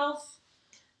mental health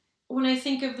when I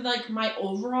think of like my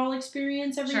overall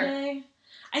experience every day.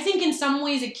 I think in some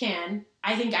ways it can.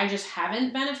 I think I just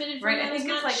haven't benefited from it as much. I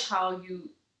think it's like how you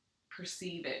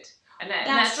perceive it. And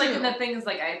that's like the thing is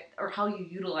like or how you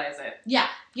utilize it. Yeah.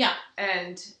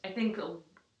 And I think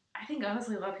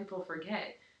honestly a lot of people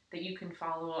forget that you can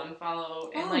follow,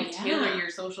 unfollow, and tailor your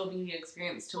social media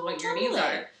experience to what your needs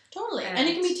are. Totally. And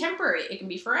it can be temporary. It can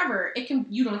be forever.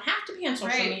 You don't have to be on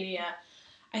social media.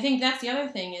 I think that's the other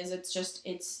thing is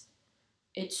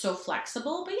it's so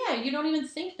flexible. But yeah, you don't even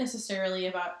think necessarily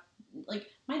about, like,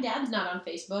 my dad's not on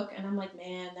Facebook. And I'm like,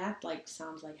 man, that, like,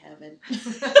 sounds like heaven.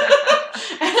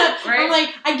 I'm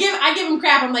like, I give him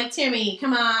crap. I'm like, Timmy,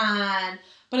 come on.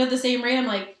 But at the same rate, I'm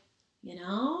like, you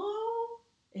know,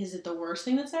 is it the worst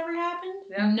thing that's ever happened?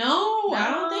 Yeah. No, I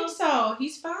don't think so.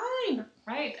 He's fine.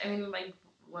 Right. I mean, like,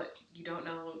 what you don't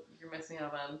know you're missing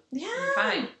out on. Yeah. You're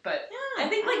fine. But I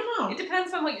think like it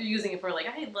depends on what you're using it for. Like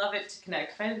I love it to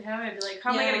connect. If I didn't have it, I'd be like,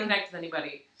 how am I gonna connect with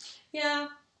anybody? Yeah.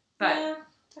 But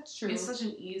that's true. It's such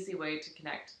an easy way to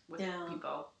connect with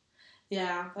people.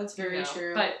 Yeah, that's very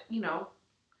true. But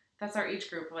that's our age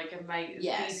group. Like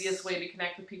the easiest way to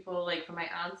connect with people, like for my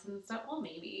aunts and stuff. Well,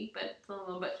 maybe, but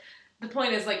the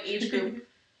point is like age group.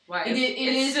 It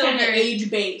is kind of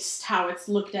age-based how it's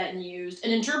looked at and used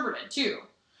and interpreted too.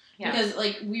 Yeah. Because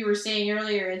like we were saying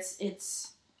earlier,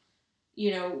 it's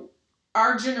you know,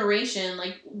 our generation,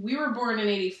 like we were born in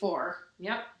 84.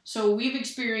 Yep. So we've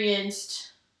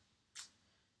experienced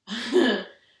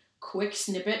quick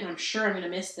snippet, and I'm sure I'm going to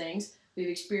miss things. We've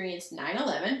experienced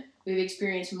 9/11. We've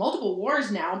experienced multiple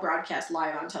wars now broadcast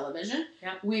live on television.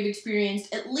 Yep. We've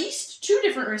experienced at least 2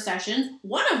 different recessions,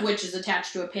 one of which is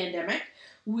attached to a pandemic.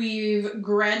 We've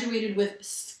graduated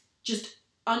with just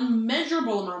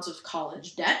unmeasurable amounts of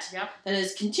college debt that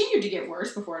has continued to get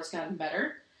worse before it's gotten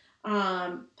better.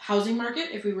 Housing market,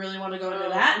 if we really want to go into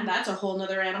that, that's a whole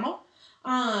nother animal.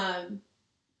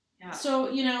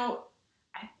 So, you know...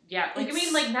 I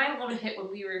mean, like 9/11 hit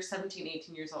when we were 17,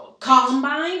 18 years old.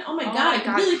 Columbine? Oh my God, I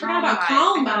completely forgot about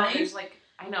Columbine.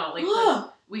 I know,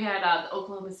 we had the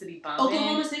Oklahoma City bombing.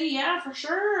 Oklahoma City, yeah, for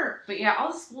sure. But yeah,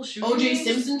 all the school shootings. O.J.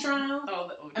 Simpson trial. Oh,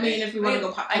 the O.J. I mean, if we want to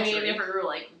go I mean, if we were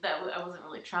like, I wasn't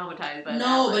really traumatized by that.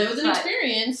 No, but it was an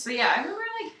experience. But yeah, I remember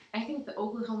I think the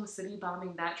Oklahoma City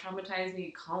bombing, that traumatized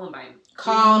me. Columbine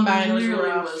was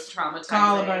rough. Was traumatizing.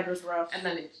 Columbine was rough. And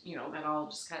then, that all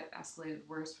just got escalated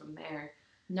worse from there.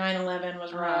 9/11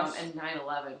 was rough. And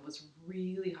 9/11 was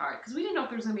really hard. Because we didn't know if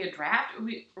there was going to be a draft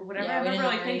or whatever. I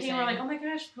remember thinking, we're like, oh my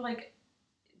gosh,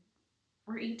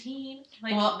 we're 18.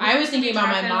 I was thinking about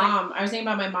my mom. I was thinking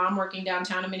about my mom working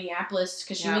downtown in Minneapolis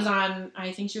because she was on,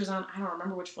 I think she was on, I don't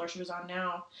remember which floor she was on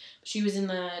now. She was in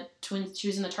the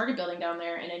Target building down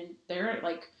there, and they're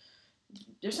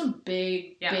there's some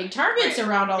big targets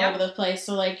around all over the place.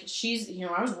 So like she's,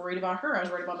 I was worried about her. I was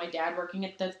worried about my dad working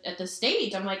at the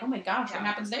state. I'm like, oh my gosh, what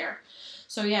happens there?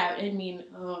 So yeah, I mean,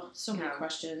 so many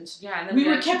questions. Yeah, and then we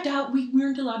were kept out. We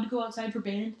weren't allowed to go outside for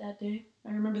band that day.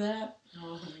 I remember that.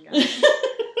 Oh my gosh.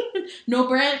 No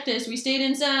practice. We stayed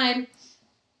inside.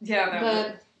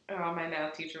 Yeah, my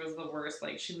math teacher was the worst.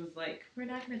 Like, she was like, we're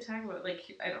not going to talk about, like,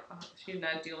 she did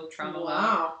not deal with trauma.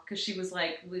 Wow. Because she was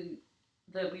like, we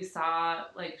saw,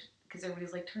 like, because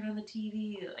everybody's like, turn on the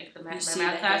TV, like, my math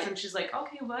class, and she's like,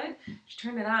 okay, what? She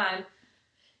turned it on.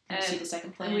 And see the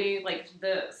second plane. And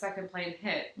the second plane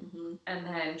hit. Mm-hmm. And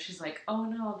then she's like, oh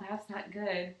no, that's not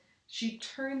good. She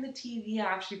turned the TV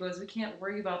off. She goes, we can't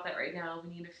worry about that right now.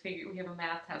 We have a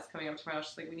math test coming up tomorrow.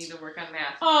 She's like, we need to work on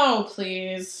math. Oh,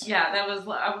 please. Yeah, I was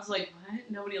like, what?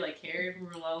 Nobody, like, cared. We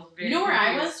were all very where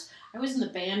I was? I was in the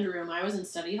band room. I was in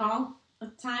study hall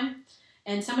at the time.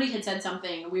 And somebody had said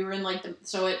something. We were in, like,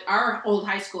 so at our old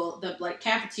high school, the, like,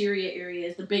 cafeteria area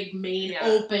is the big main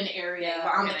open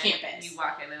area on the campus. You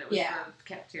walk in and it was the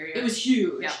cafeteria. It was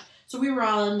huge. Yeah. So we were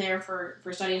all in there for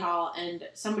study hall, and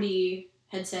somebody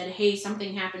had said, hey,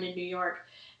 something happened in New York,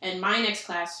 and my next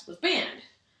class was band.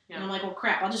 Yeah. And I'm like, well,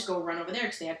 crap, I'll just go run over there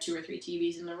because they have 2 or 3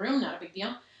 TVs in the room, not a big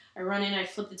deal. I run in, I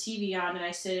flip the TV on, and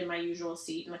I sit in my usual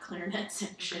seat in the clarinet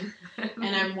section.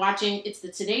 And I'm watching, it's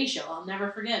the Today Show. I'll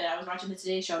never forget it. I was watching the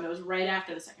Today Show, and it was right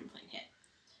after the second plane hit.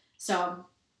 So,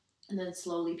 and then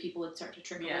slowly people would start to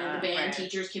trickle in. The band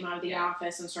teachers came out of the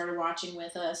office and started watching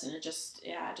with us, and it just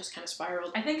kind of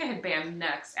spiraled. I think I had band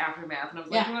next after math, and I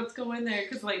was like, let's go in there,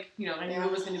 because, like, I knew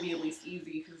it was going to be at least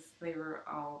easy, because they were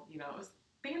all,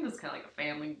 band was kind of like a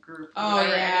family group. Oh,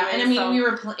 yeah. Anyway, and I mean, we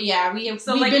were,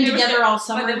 we'd been together all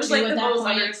summer, but it was, too, like, at that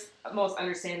point. Most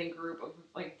understanding group of,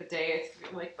 like, the day,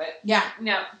 like, but... Yeah.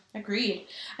 Yeah. Agreed.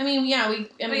 I mean,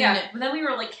 but then we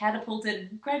were, like,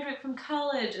 catapulted, graduate from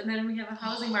college, and then we have a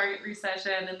housing market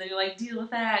recession, and then you're like, deal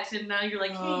with that, and now you're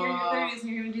like, hey, you're in your 30s,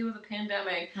 and you're going to deal with a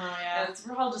pandemic. Oh, yeah. And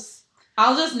we're all just...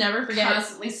 I'll just never forget.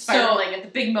 Constantly spiraling at the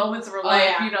big moments of our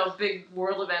life, big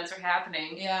world events are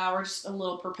happening. Yeah, we're just a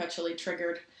little perpetually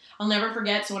triggered. I'll never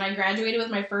forget, so when I graduated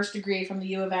with my first degree from the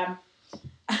U of M,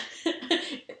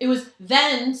 it was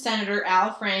then Senator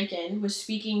Al Franken was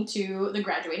speaking to the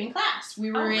graduating class.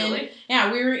 We were really?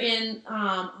 We were in,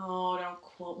 don't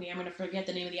quote me, I'm going to forget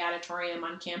the name of the auditorium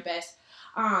on campus.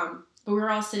 But we were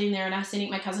all sitting there,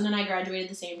 and my cousin and I graduated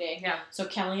the same day. Yeah. So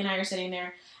Kelly and I are sitting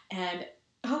there, and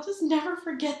I'll just never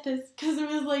forget this, because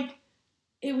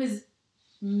it was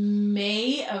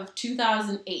May of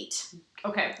 2008.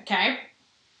 Okay?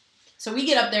 So we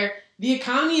get up there. The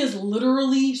economy is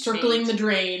literally circling the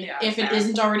drain if it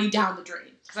isn't already down the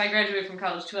drain. Because I graduated from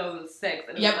college 2006,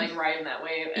 and it was like riding that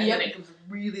wave, and then it was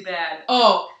really bad.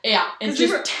 Oh, yeah. It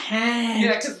just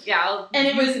tanked.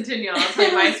 Continue. I'll tell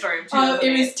you my story of 2008.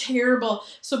 It was terrible.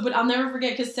 So, but I'll never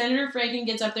forget, because Senator Franken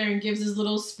gets up there and gives his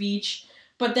little speech.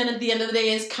 But then at the end of the day,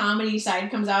 his comedy side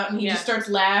comes out, and he just starts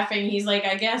laughing. He's like,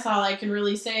 I guess all I can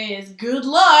really say is good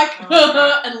luck,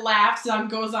 and laughs and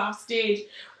goes off stage.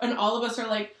 And all of us are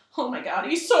like, oh my God,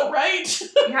 he's so right.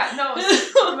 Yeah, no,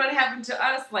 what happened to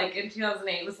us, like, in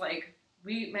 2008 was, like,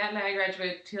 Matt and I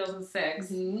graduated 2006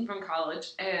 from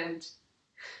college, and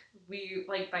we,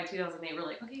 like, by 2008, we're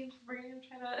like, okay,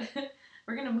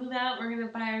 we're gonna move out, we're gonna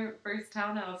buy our first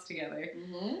townhouse together.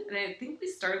 Mm-hmm. And I think we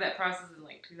started that process in,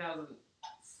 like,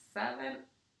 2007,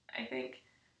 I think,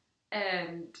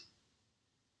 and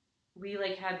we,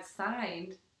 like, had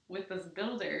signed with this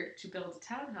builder to build a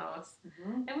townhouse,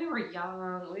 and we were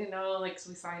young, so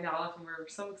we signed off, and we were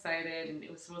so excited, and it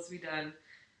was supposed to be done,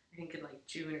 I think, in, like,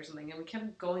 June or something, and we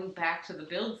kept going back to the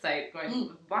build site,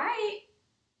 going, why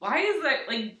is that,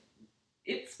 like,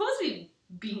 it's supposed to be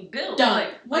being built. Done.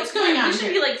 Like, what's going on here? We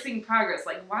should be, like, seeing progress.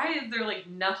 Like, why is there, like,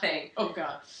 nothing? Oh,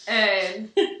 God. And...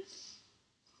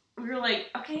 we were like,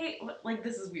 okay, like,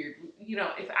 this is weird.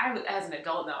 If I was, as an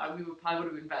adult now, we probably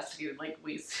would have investigated, like,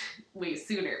 way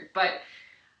sooner. But,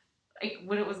 like,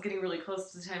 when it was getting really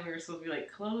close to the time we were supposed to be,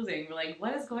 like, closing, we're like,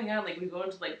 what is going on? Like, we go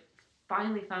into, like,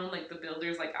 finally found, like, the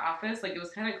builder's, like, office. Like, it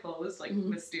was kind of closed, like,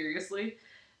 mysteriously.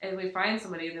 And we find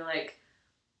somebody, and they're like,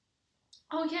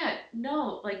 oh, yeah,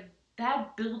 no, like,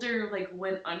 that builder, like,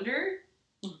 went under.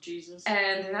 Oh, Jesus.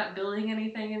 And they're not building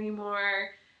anything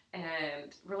anymore.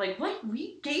 And we're like, what?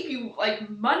 We gave you, like,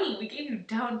 money. We gave you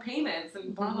down payments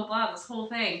and blah, blah, blah, this whole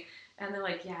thing. And they're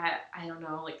like, yeah, I don't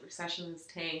know. Like, the recession has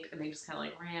tanked. And they just kind of,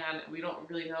 like, ran. And we don't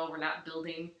really know. We're not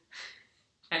building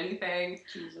anything.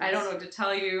 Jesus. I don't know what to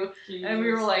tell you. Jesus. And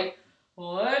we were like,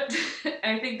 what?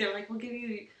 And I think they're like, we'll give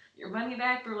you your money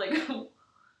back. We're like,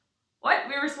 what?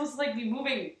 We were supposed to, like, be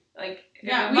moving like,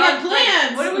 yeah, we had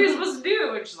plans. Like, what are we supposed to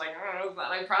do? And she's like, I don't know, it's not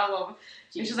my problem.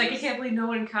 Jeez. And she's like, I can't believe no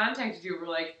one contacted you. We're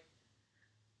like,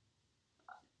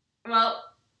 well,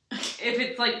 if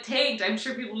it's like tanked, I'm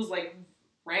sure people just like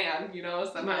ran,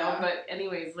 somehow. Yeah. But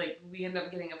anyways, like we ended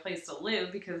up getting a place to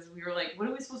live because we were like, what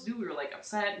are we supposed to do? We were like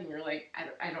upset and we were like,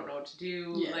 I don't know what to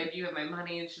do. Yeah. Like, you have my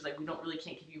money. And she's like, we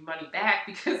can't give you money back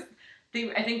because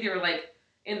I think they were like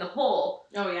in the hole.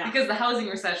 Oh yeah. Because the housing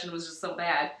recession was just so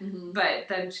bad. Mm-hmm. But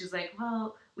then she's like,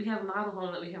 well, we have a model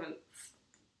home that we haven't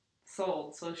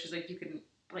sold. So she's like, you can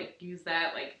like use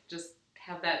that, like just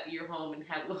have that be your home and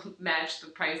match the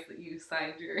price that you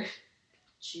signed your.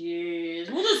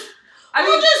 Jeez, we'll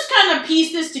just kind of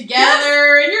piece this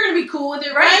together, and you're gonna be cool with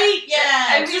it, right? Yeah.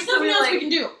 I mean, there's nothing else we can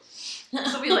do.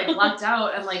 So we like lucked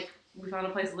out, and like we found a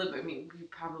place to live. I mean, we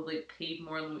probably paid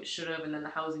more than we should have, and then the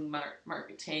housing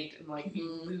market tanked, and like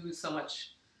you lose so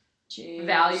much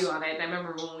value on it. And I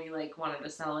remember when we like wanted to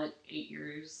sell it 5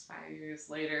 years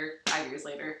later,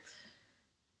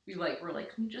 we like were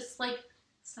like, can we just like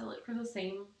sell it for the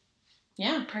same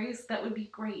price? That would be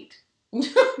great.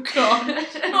 God. but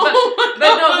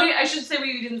no, I should say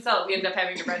we didn't sell it. We ended up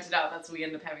having to rent it out. That's what we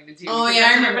ended up having to do. Oh yeah,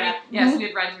 I remember that. Yes, we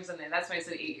had renters in there. That's why I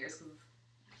said 8 years. Cause,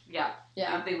 yeah,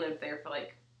 they lived there for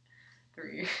like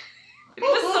 3 years. It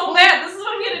was so bad. This is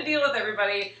what we had to deal with,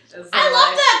 everybody. I love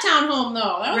that townhome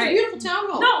though. That was a beautiful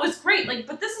townhome. No, it was great. Like,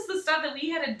 but this is the stuff that we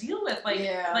had to deal with. Like,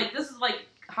 like this is like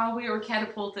how we were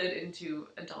catapulted into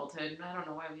adulthood. I don't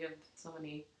know why we have so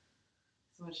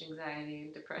much anxiety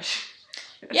and depression.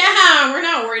 Yeah, we're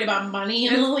not worried about money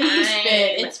in the least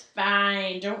bit. It's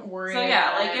fine. Don't worry. So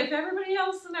yeah, like if everybody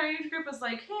else in our age group is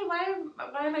like, hey, why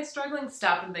am I struggling?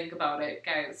 Stop and think about it,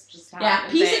 guys. Just stop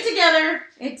piece it together.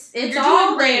 It's You're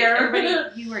all doing there.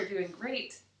 Everybody, you are doing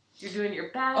great. You're doing your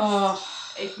best. Oh.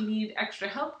 If you need extra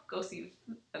help, go see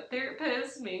a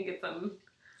therapist. Maybe get some.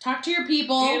 Talk to your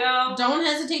people. Don't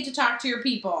hesitate to talk to your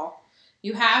people.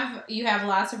 You have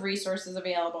lots of resources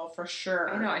available for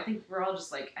sure. I know. I think we're all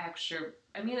just like extra.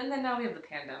 I mean, and then now we have the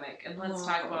pandemic, and let's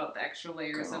talk about the extra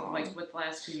layers of like what the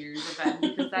last 2 years have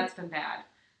been, because that's been bad.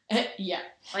 Yeah.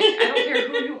 Like, I don't care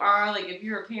who you are. Like, if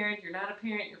you're a parent, you're not a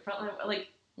parent, you're frontline. Like,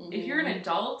 if you're an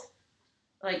adult,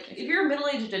 like if you're a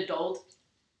middle-aged adult,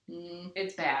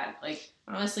 it's bad. Like,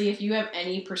 honestly, if you have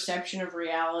any perception of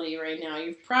reality right now,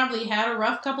 you've probably had a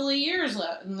rough couple of years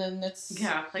left, and then it's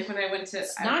like when I went to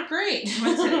not great. I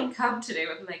went to Cub today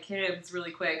with my kids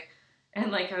really quick, and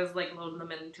like I was like loading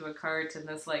them into a cart, and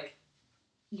this like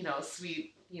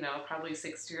sweet probably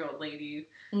 60-year-old lady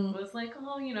was like,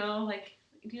 oh, like,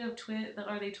 do you have twins?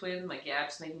 Are they twins? I'm like, yeah,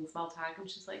 just making small talk, and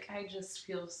she's like, I just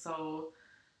feel so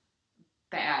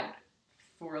bad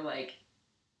for like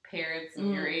parents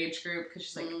in your age group, because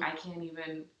she's like, I can't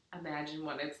even imagine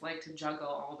what it's like to juggle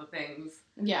all the things.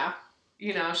 Yeah.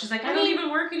 She's like, I don't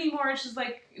even work anymore. And she's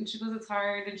like, and she goes, it's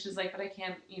hard. And she's like, but I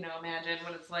can't, imagine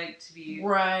what it's like to be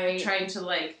trying to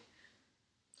like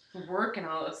work and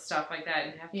all this stuff like that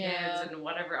and have kids and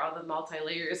whatever, all the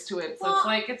multi-layers to it. So it's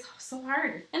like, it's so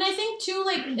hard. And I think too,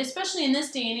 like, especially in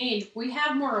this day and age, we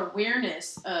have more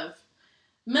awareness of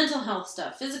mental health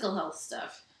stuff, physical health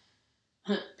stuff,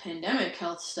 pandemic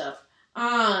health stuff.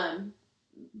 I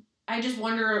just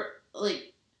wonder,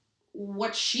 like,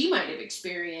 what she might have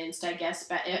experienced, I guess,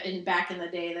 back in the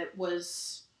day that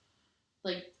was,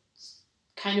 like,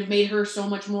 kind of made her so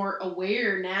much more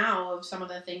aware now of some of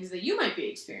the things that you might be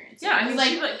experiencing. Yeah, I mean,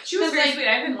 she was very sweet.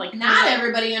 I haven't, like... Not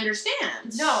everybody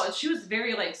understands. No, she was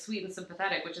very, like, sweet and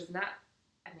sympathetic, which is not,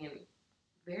 I mean,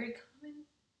 very common.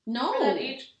 No. For that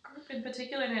age group in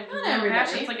particular. And not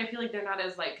everybody. It's like, I feel like they're not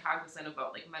as, like, cognizant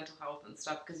about, like, mental health and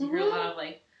stuff, because you hear a lot of,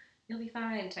 like, you'll be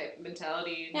fine type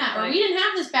mentality. Yeah, like, or we didn't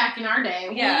have this back in our day.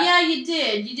 Yeah. Well, yeah, you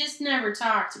did. You just never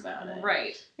talked about it.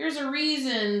 Right. There's a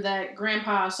reason that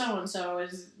Grandpa so-and-so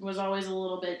was always a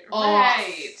little bit off.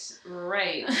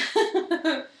 Right.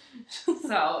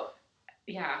 So,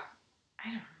 yeah. I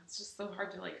don't know. It's just so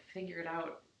hard to, like, figure it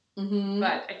out. Mm-hmm.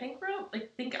 But I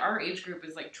think our age group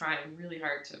is, like, trying really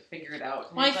hard to figure it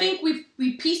out. Well, I think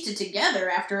we pieced it together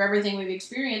after everything we've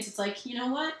experienced. It's like, you know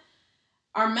what?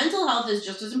 Our mental health is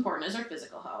just as important as our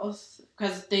physical health,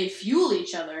 because they fuel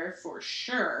each other for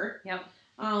sure. Yep.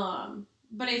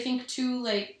 But I think too,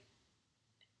 like,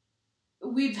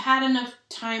 we've had enough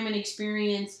time and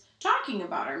experience talking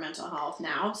about our mental health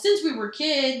now since we were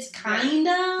kids,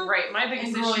 kinda. Right. My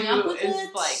biggest issue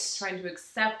is like trying to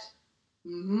accept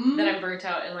that I'm burnt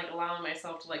out and like allowing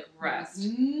myself to like rest.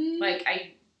 Mm-hmm. Like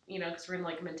because we're in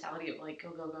like a mentality of like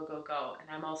go, and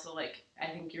I'm also like, I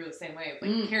think you're the same way,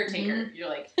 like caretaker. You're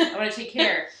like, I want to take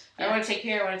care, I want to take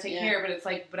care, but it's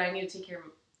like, but I need to take care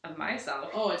of myself.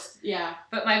 Oh, yeah.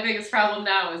 But my biggest problem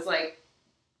now is like,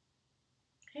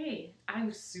 hey,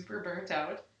 I'm super burnt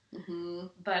out. Mm-hmm.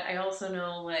 But I also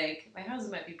know, like, my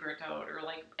husband might be burnt out, or,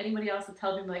 like, anybody else that's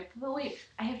helping me, like, well, wait,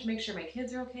 I have to make sure my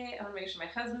kids are okay, I want to make sure my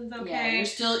husband's okay. Yeah, you're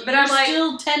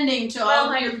still tending to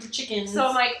all your chickens. So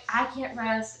I'm like, I can't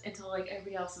rest until, like,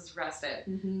 everybody else is rested,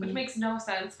 mm-hmm. which makes no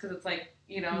sense, because it's like,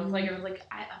 you know, mm-hmm. it's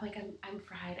like, I'm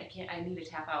fried, I need to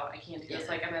tap out, I can't do this,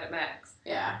 like, I'm at a max.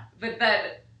 Yeah.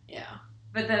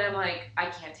 But then I'm like, I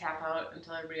can't tap out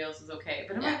until everybody else is okay.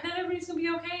 But I'm like, not everybody's gonna be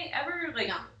okay ever. Like,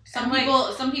 some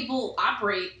people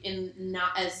operate in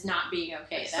not being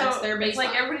okay. That's their baseline. It's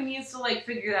like everybody needs to like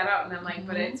figure that out. And I'm like, mm-hmm.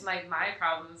 But it's like my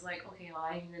problem is like, okay, well,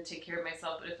 I'm gonna take care of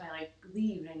myself. But if I like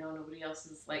leave and I know nobody else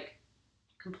is like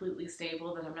completely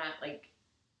stable, then I'm not like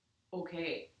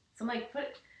okay. So I'm like,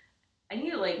 I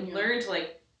need to like learn to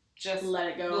like just let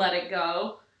it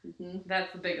go. Mm-hmm.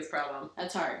 That's the biggest problem.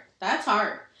 That's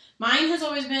hard. Mine has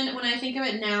always been, when I think of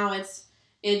it now,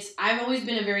 I've always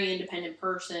been a very independent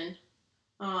person,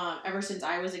 ever since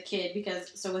I was a kid,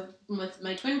 because, so with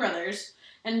my twin brothers,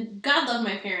 and God love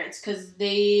my parents, because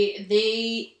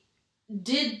they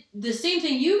did the same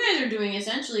thing you guys are doing,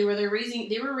 essentially, where they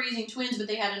were raising twins, but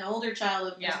they had an older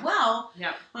child as well.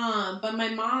 Yeah. But my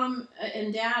mom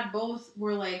and dad both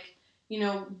were like, you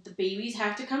know, the babies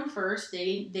have to come first.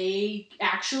 They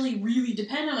actually really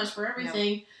depend on us for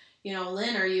everything. Yeah. You know,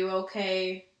 Lynn, are you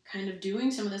okay kind of doing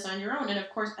some of this on your own? And of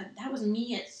course, that was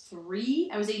me at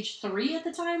 3. I was age 3 at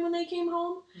the time when they came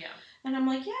home. Yeah. And I'm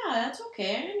like, yeah, that's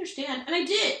okay. I understand. And I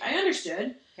did. I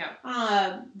understood.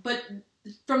 Yeah. But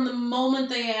from the moment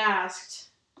they asked,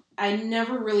 I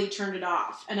never really turned it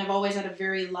off. And I've always had a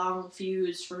very long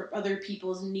fuse for other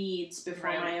people's needs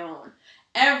before my own.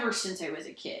 Ever since I was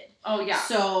a kid. Oh, yeah.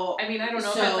 So, I mean, I don't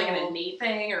know if that's like an innate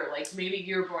thing or like maybe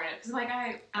you were born in it. Because like,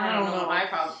 I don't know my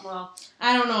problem. Well,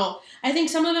 I don't know. I think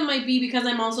some of it might be because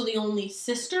I'm also the only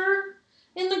sister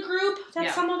in the group.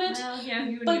 That's some of it. Well, yeah,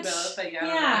 you and me both. But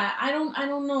I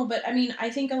don't know. But I mean, I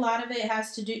think a lot of it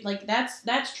has to do, like,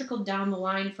 that's trickled down the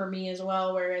line for me as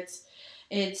well, where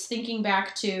it's thinking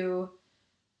back to,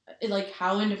 like,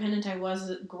 how independent I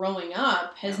was growing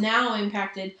up has now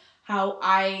impacted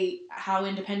how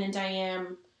independent I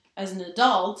am as an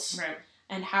adult, right.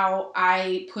 And how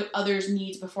I put others'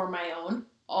 needs before my own,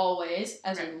 always,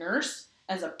 as a nurse,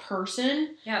 as a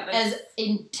person, as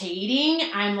in dating.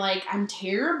 I'm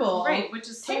terrible, right? Which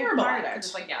is terrible so hard.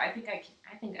 It's like, I think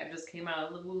I just came out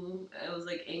of the womb. I was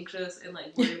like anxious and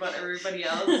like worried about everybody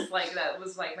else. Like that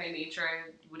was like my nature.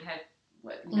 I would have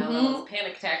that was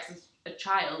panic attacks as a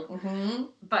child,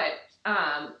 but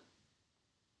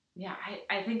yeah,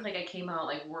 I think, like, I came out,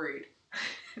 like, worried.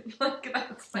 Like,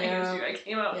 that's my issue. I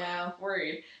came out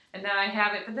worried. And now I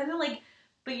have it. But then, like,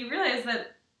 but you realize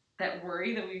that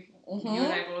worry that you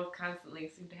and I both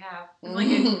constantly seem to have, like,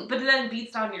 but it then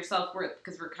beats down your self-worth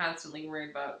because we're constantly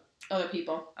worried about other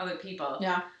people.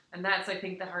 Yeah. And that's, I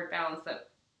think, the hard balance that,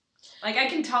 like, I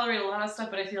can tolerate a lot of stuff,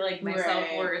 but I feel like my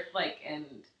self-worth, like, and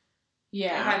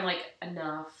if I'm, like,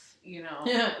 enough. You know,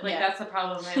 that's the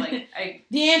problem.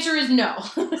 The answer is no.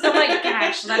 So I'm like,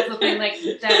 gosh, that's the thing. Like,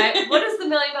 what is the $1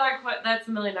 million? That's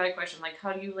the $1 million question. Like,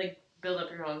 how do you like build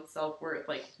up your own self-worth?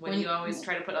 Like, when you always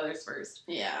try to put others first.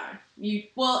 Yeah.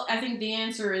 Well, I think the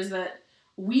answer is that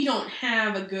we don't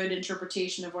have a good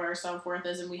interpretation of what our self-worth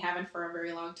is, and we haven't for a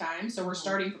very long time. So we're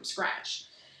starting from scratch,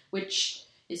 which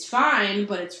is fine,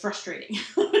 but it's frustrating.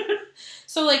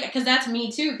 So, like, because that's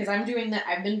me too. Because I'm doing that.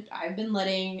 I've been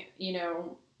letting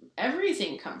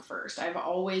everything come first.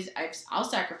 I'll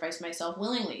sacrifice myself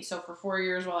willingly. So for 4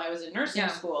 years while I was in nursing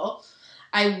school,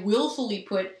 I willfully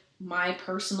put my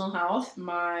personal health,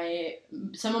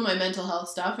 some of my mental health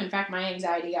stuff. In fact, my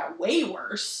anxiety got way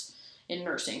worse in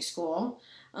nursing school,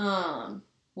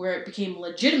 where it became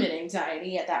legitimate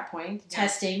anxiety at that point. Yeah.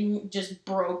 Testing just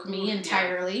broke me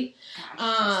entirely.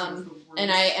 Gosh,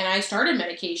 and I started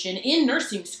medication in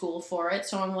nursing school for it,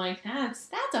 so I'm like, that's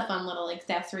a fun little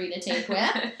accessory to take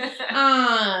with.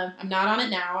 I'm not on it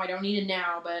now. I don't need it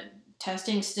now, but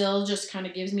testing still just kind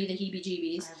of gives me the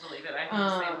heebie-jeebies. I believe it. I feel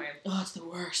the same way. Oh, it's the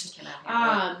worst. I cannot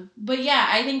handle it. But yeah,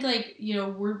 I think like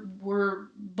we're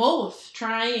both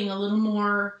trying a little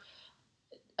more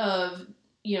of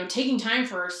taking time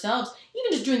for ourselves,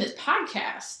 even just doing this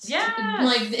podcast. Yeah.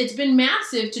 Like, it's been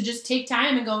massive to just take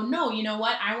time and go, no, you know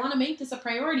what? I want to make this a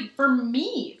priority for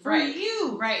me, for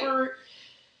you,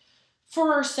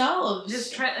 for ourselves.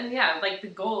 Just try, and like the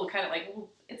goal kind of like, well,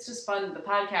 it's just fun, the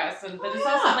podcast, but it's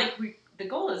also like the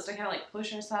goal is to kind of like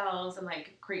push ourselves and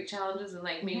like create challenges and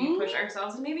like maybe push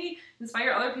ourselves and maybe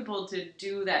inspire other people to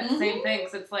do that same thing.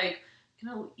 Because it's like, you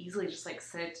can easily just like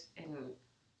sit and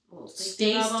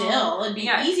stay still. It'd be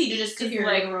easy to just sit here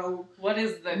and grow. What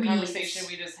is the conversation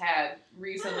we just had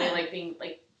recently? Like being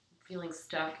feeling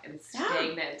stuck and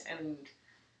stagnant and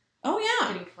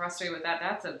getting frustrated with that.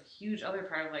 That's a huge other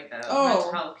part of the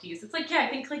mental health piece. It's I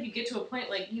think you get to a point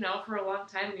for a long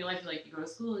time in your life, you go to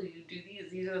school, you do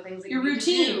these are the things that your you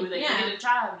routine. Do. You get a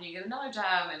job and you get another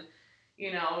job and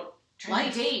try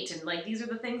to date and these are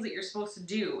the things that you're supposed to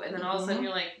do, and then all of a sudden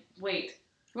you're wait.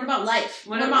 What about life?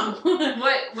 What about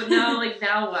what now?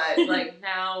 Now what?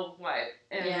 Now what?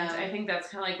 And I think that's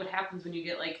kind of what happens when you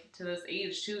get to this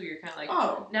age too. You're kind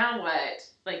of now what?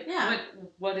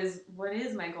 What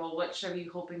is my goal? What should I be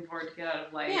hoping for to get out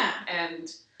of life? Yeah.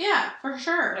 And for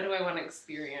sure. What do I want to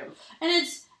experience? And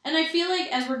I feel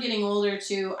as we're getting older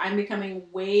too, I'm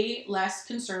becoming way less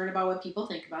concerned about what people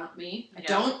think about me.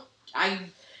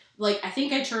 I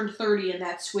think I turned 30 and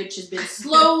that switch has been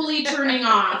slowly turning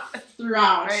off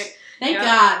throughout. Right. Thank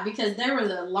God, because there was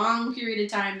a long period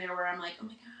of time there where I'm oh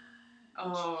my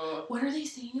God, what are they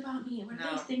saying about me? What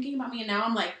are they thinking about me? And now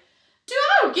I'm dude,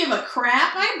 I don't give a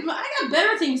crap. I got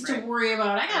better things to worry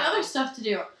about. I got other stuff to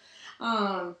do.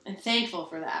 And thankful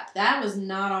for that. That was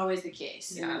not always the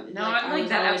case. Yeah. No, I'm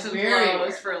that ebbs and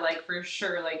flows for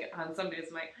sure. On some days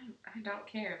I'm I don't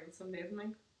care. And some days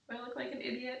I'm I look like an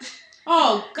idiot.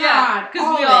 Oh, God.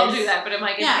 Because we all do that. But I'm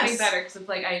it's getting better because it's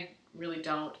I really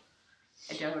don't.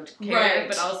 I don't care. Right.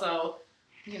 But also,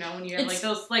 when you have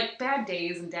those bad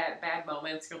days and bad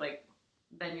moments, you're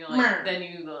then you're then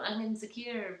you go, I'm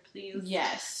insecure, please.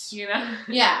 Yes.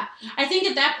 Yeah. I think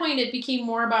at that point it became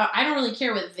more about, I don't really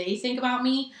care what they think about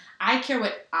me. I care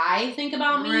what I think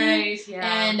about me. Right,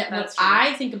 yeah. And what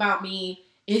I think about me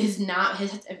is not,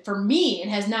 for me, it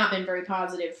has not been very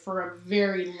positive for a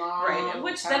very long time.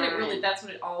 Which then that's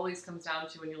what it always comes down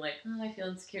to when you're I feel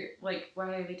insecure. Why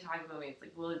are they talking about me?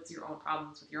 It's well, it's your own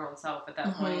problems with your own self at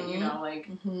that point,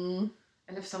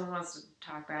 And if someone wants to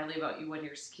talk badly about you when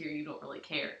you're secure, you don't really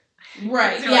care.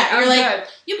 Right. You're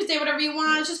you can say whatever you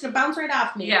want. It's just going to bounce right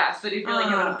off me. Yeah. But if you're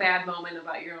having a bad moment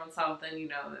about your own self, then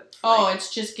that's...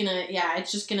 it's just going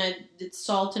to... It's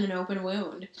salt in an open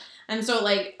wound. And so,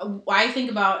 I think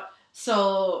about...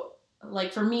 So,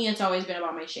 for me, it's always been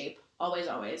about my shape. Always,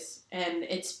 always. And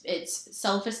it's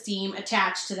self-esteem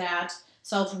attached to that.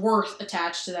 Self-worth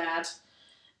attached to that.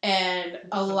 And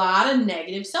a lot of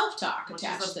negative self-talk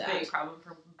attached to that. Which is a big problem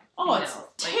for it's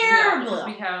terrible.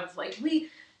 We have, we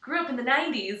grew up in the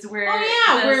 90s where...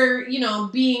 where,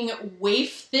 being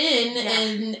waif thin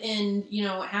and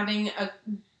having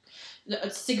a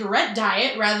cigarette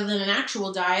diet rather than an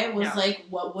actual diet was,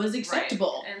 what was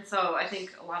acceptable. Right. And so I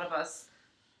think a lot of us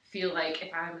feel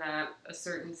if I'm not a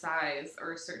certain size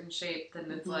or a certain shape,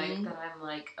 then it's then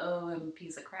I'm I'm a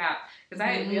piece of crap.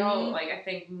 Because we all, I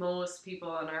think most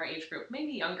people in our age group,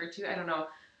 maybe younger too, I don't know,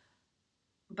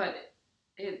 but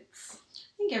it's...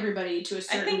 I think everybody to a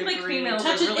certain degree. Females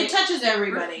it touches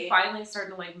everybody. We're finally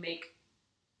starting to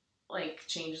make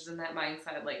changes in that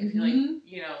mindset. I feel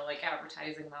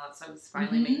advertising and all that stuff is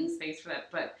finally making space for that.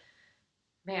 But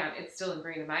man, it's still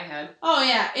ingrained in my head. Oh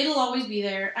yeah, it'll always be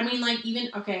there. I mean, I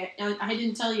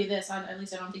didn't tell you this. At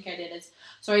least I don't think I did.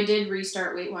 So I did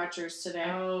restart Weight Watchers today.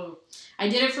 Oh. I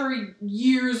did it for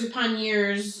years upon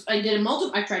years. I've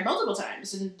tried multiple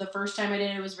times, and the first time I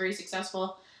did it was very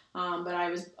successful. But I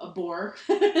was a bore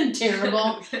and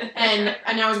terrible. and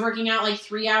I was working out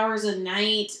 3 hours a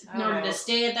night in order to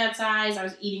stay at that size. I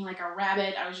was eating like a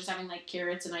rabbit. I was just having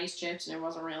carrots and ice chips, and it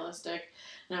wasn't realistic.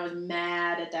 And I was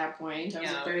mad at that point. I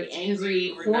was a very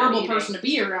angry, horrible person to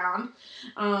be around.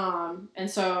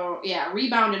 And so,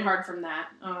 rebounded hard from that.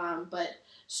 But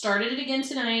started it again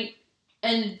tonight.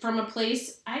 And from a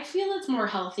place, I feel it's more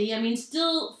healthy. I mean,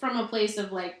 still from a place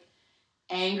of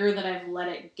anger that I've let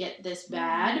it get this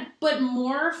bad, but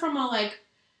more from a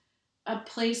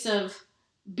place of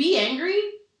be angry,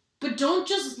 but don't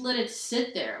just let it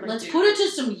sit there. Let's put it to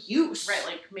some use.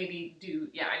 Right, maybe do,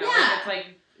 I know. Yeah.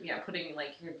 It's putting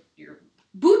your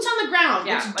boots on the ground.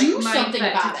 Yeah, let's do something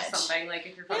about it. Something,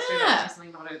 if you're frustrated, do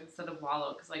something about it instead of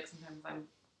wallow, because sometimes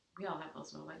we all have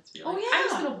those moments. I'm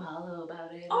just gonna wallow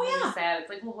about it. I'm sad.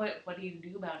 It's what do you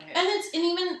do about it?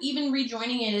 And even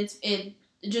rejoining it, it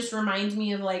just reminds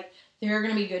me of there are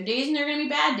going to be good days and there are going to be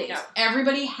bad days. Yeah.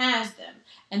 Everybody has them.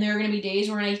 And there are going to be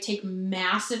days when I take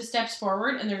massive steps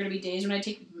forward, and there are going to be days when I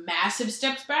take massive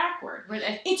steps backward. But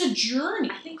it's a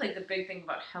journey. I think the big thing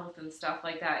about health and stuff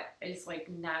like that is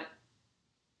not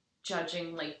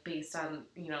judging based on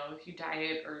if you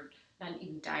diet or not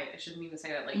even diet. I shouldn't even say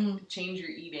that. Change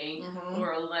your eating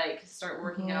or start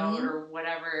working out or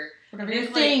whatever. Whatever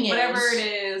your thing is. Whatever it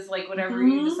is, whatever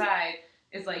you decide.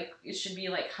 is like, it should be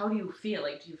like, how do you feel?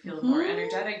 Like, do you feel more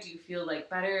energetic? Do you feel like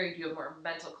better? Do you have more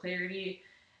mental clarity?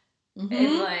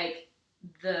 And like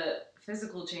the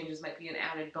physical changes might be an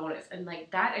added bonus. And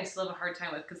like that I still have a hard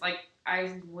time with, because like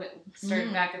I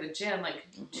started back at the gym like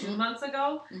 2 months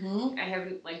ago. I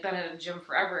haven't like been at a gym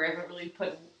forever. I haven't really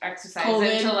put exercise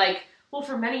into like, well,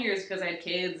 for many years because I had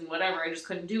kids and whatever, I just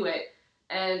couldn't do it.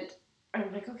 And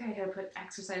I'm like, okay, I gotta put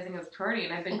exercising as a priority.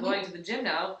 And I've been going to the gym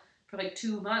now for like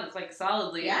 2 months, like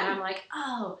solidly. And I'm like,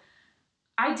 oh,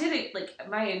 I did it. Like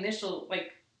my initial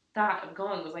like thought of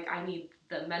going was like, I need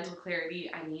the mental clarity.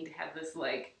 I need to have this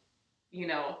like, you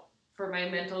know, for my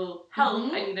mental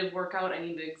health, I need to work out. I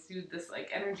need to exude this like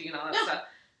energy and all that stuff.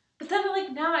 But then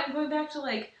like now I'm going back to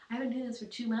like, I've been doing this for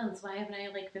 2 months. Why haven't I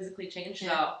like physically changed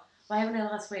at all? Why haven't I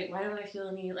lost weight? Why don't I feel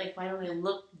any, like, why don't I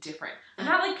look different? I'm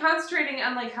not, like, concentrating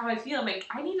on, like, how I feel. I'm like,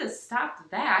 I need to stop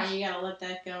that. And you gotta let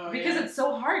that go. Because it's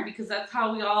so hard, because that's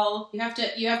how we all... You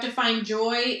have to find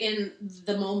joy in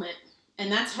the moment. And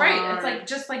that's hard. Right. It's, like,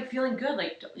 just, like, feeling good.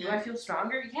 Like, do I feel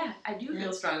stronger? Yeah, I do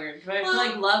feel stronger. Do I feel,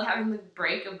 like, love having the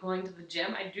break of going to the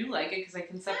gym? I do like it, because I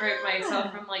can separate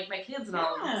myself from, like, my kids and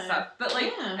all of that stuff. But,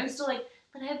 like, I'm still like,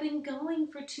 but I've been going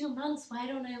for 2 months. Why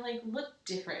don't I, like, look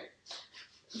different?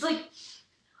 It's like,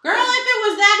 girl, if it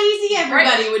was that easy,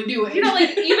 everybody would do it. You know,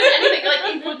 like, even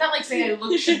anything, like, not like saying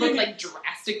I should look, like,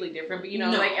 drastically different, but, you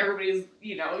know, like, everybody's,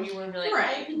 you know, you want to be like,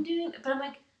 I've been doing it. But I'm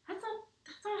like, that's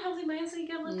not a healthy mindset. You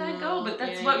gotta let that go. But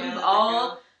that's what we've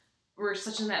all, we're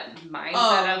such in that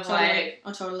mindset of, totally. like.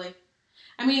 Oh, totally.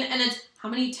 I mean, and it's, how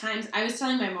many times, I was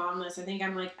telling my mom this, I think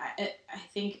I'm like, I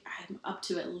think I'm up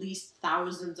to at least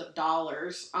thousands of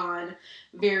dollars on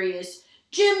various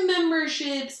gym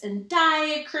memberships and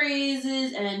diet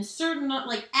crazes and certain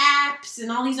like apps and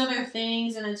all these other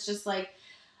things, and it's just like,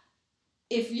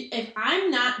 if I'm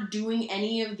not doing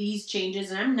any of these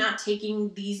changes and I'm not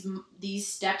taking these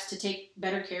steps to take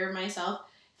better care of myself,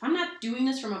 if I'm not doing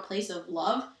this from a place of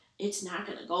love, it's not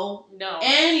gonna go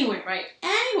anywhere. Right.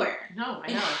 Anywhere. No, I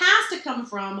know. It has to come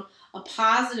from a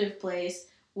positive place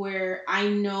where I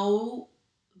know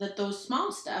that those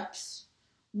small steps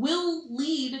will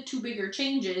lead to bigger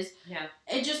changes. Yeah.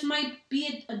 It just might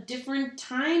be a different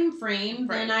time frame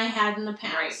than I had in the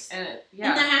past. Right.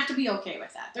 And I have to be okay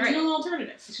with that. There's no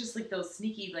alternative. It's just like those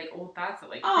sneaky, like, old thoughts that,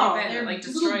 like, they're like,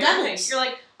 destroy everything. You're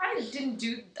like,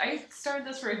 I started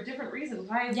this for a different reason.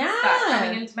 Why is this thought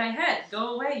coming into my head?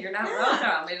 Go away. You're not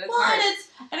welcome. And it's hard.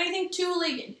 And I think, too,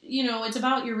 like, you know, it's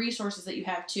about your resources that you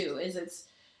have, too.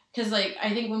 Because, like,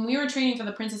 I think when we were training for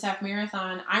the Princess Half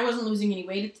Marathon, I wasn't losing any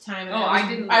weight at the time.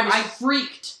 And I was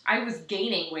freaked. I was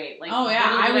gaining weight. Like,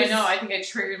 I think I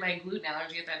triggered my gluten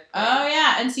allergy at that point. Oh,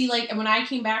 yeah. And see, like, when I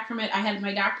came back from it, I had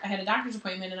a doctor's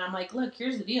appointment, and I'm like, look,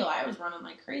 here's the deal. I was running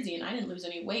like crazy, and I didn't lose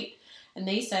any weight. And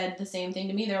they said the same thing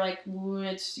to me. They're like,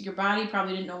 it's your body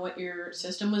probably didn't know what your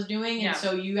system was doing, and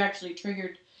so you actually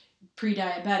triggered like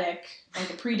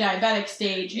a pre-diabetic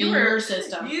stage in your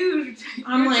system. You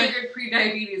triggered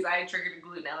pre-diabetes. I triggered a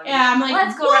gluten allergy. Yeah, I'm like,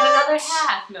 let's go run another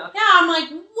half. No. Yeah, I'm like,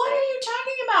 what are you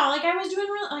talking about? Like, I was doing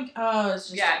really, like, oh, it's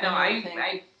just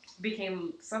I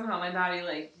became, somehow my body,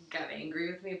 like, got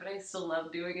angry with me, but I still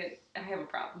love doing it. I have a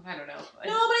problem. I don't know. No,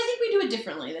 but I think we do it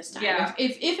differently this time. Yeah.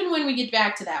 If and when we get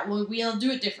back to that, we'll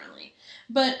do it differently.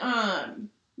 But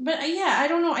yeah, I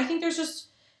don't know. I think there's just,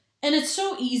 and it's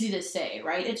so easy to say,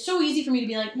 right? It's so easy for me to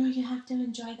be like, no, you have to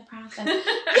enjoy the process.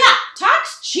 Yeah,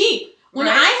 talk's cheap. When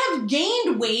I have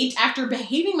gained weight after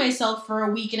behaving myself for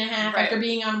a week and a half, after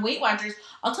being on Weight Watchers,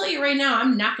 I'll tell you right now,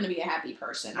 I'm not going to be a happy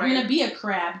person. I'm going to be a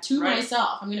crab to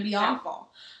myself. I'm going to be awful.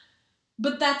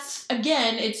 But that's,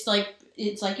 again, it's like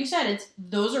you said,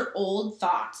 those are old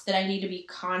thoughts that I need to be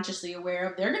consciously aware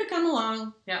of. They're going to come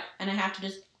along, and I have to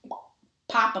just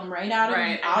pop them right out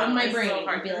of my brain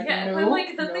and be like, no, but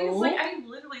like the thing is, like, I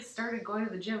literally started going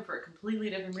to the gym for a completely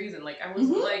different reason. Like, I was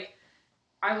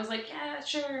like, yeah,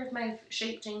 sure, if my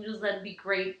shape changes, that'd be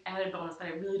great, added bonus, but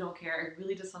I really don't care. I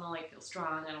really just want to, like, feel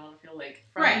strong. I don't want to feel, like,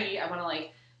 frumpy. I want to,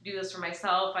 like, do this for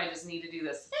myself. I just need to do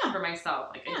this for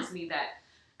myself. Like, I just need that.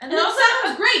 And then it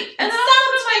sounds great. It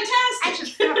sounds fantastic. I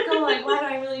just stopped going, like, why do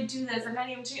I really do this? I'm not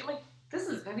even changing. I'm like, this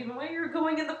is not even why you're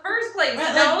going in the first place. Right,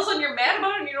 and then all of a sudden you're mad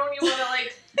about it and you don't even want to,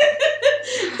 like...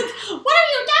 What are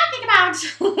you talking about?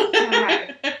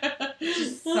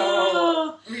 Just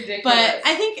so ridiculous. But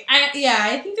I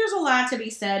think there's a lot to be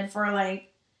said for,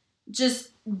 like, just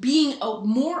being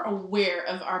more aware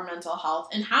of our mental health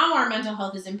and how our mental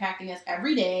health is impacting us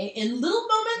every day in little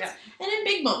moments and in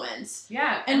big moments.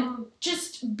 Yeah. And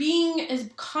just being as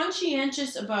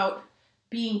conscientious about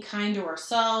being kind to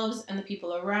ourselves and the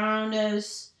people around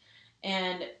us,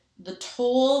 and the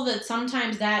toll that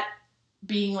sometimes that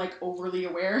being like overly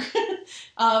aware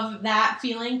of that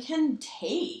feeling can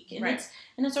take. And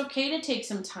it's okay to take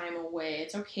some time away.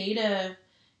 It's okay to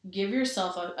give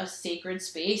yourself a sacred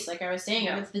space. Like I was saying,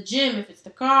 if it's the gym, if it's the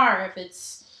car, if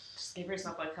it's... Just give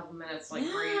yourself like a couple minutes, like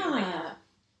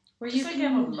where you just can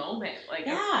have a moment, like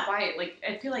a quiet. Like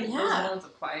I feel like those moments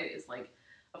of quiet is like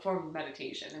a form of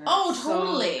meditation. And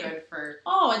totally. So good for...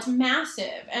 Oh, it's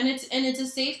massive, and it's a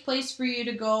safe place for you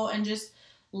to go and just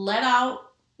let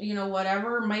out,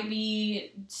 whatever might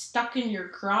be stuck in your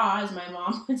craw, as my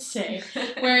mom would say.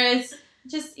 Whereas,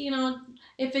 just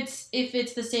if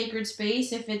it's the sacred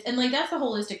space, and like that's the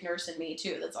holistic nurse in me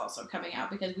too, that's also coming out,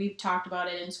 because we've talked about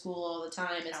it in school all the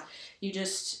time.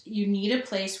 Is you need a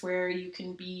place where you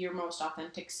can be your most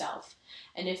authentic self,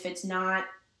 and if it's not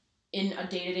in a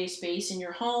day-to-day space in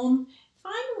your home,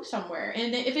 find somewhere.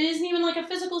 And if it isn't even like a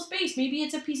physical space, maybe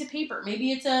it's a piece of paper,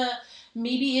 maybe it's a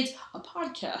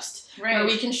podcast where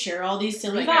we can share all these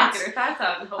silly thoughts. Get our thoughts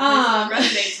out and hopefully someone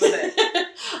resonates with it.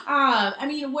 I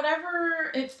mean,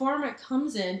 whatever form it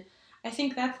comes in, I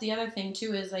think that's the other thing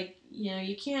too, is like,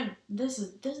 you can't,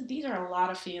 these are a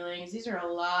lot of feelings. These are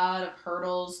a lot of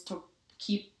hurdles to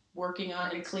keep working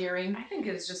on and clearing. I think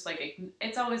it's just like,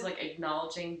 it's always like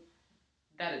acknowledging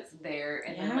that it's there,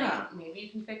 and then like maybe you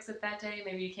can fix it that day,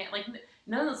 maybe you can't. Like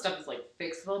none of the stuff is like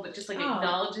fixable, but just like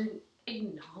acknowledging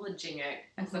it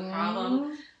as the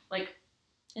problem. Like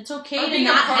it's okay to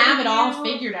not have it all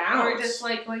figured out, or just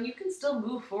like you can still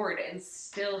move forward and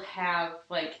still have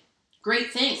like great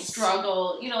things.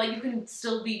 Struggle, like you can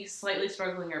still be slightly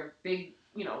struggling or big,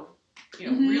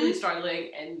 really struggling,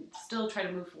 and still try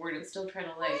to move forward and still try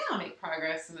to make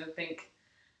progress. And I think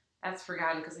that's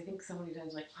forgotten, because I think so many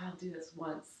times I'll do this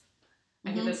once.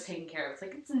 I get this taken care of. It's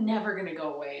like, it's never going to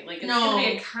go away. Like, it's going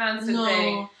to be a constant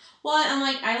thing. Well,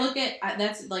 and I look at,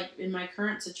 that's like in my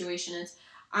current situation, is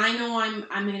I know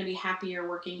I'm going to be happier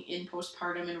working in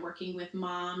postpartum and working with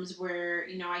moms where,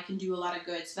 I can do a lot of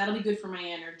good. So that'll be good for my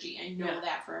energy. I know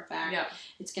that for a fact. Yeah.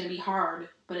 It's going to be hard,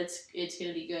 but it's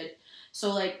going to be good.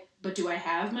 So but do I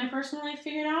have my personal life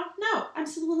figured out? No,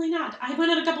 absolutely not. I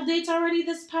went on a couple dates already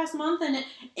this past month, and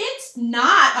it's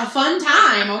not a fun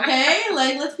time, okay?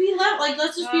 Let's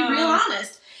just be real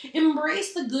honest.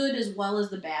 Embrace the good as well as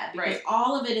the bad, because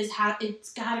all of it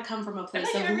it's got to come from a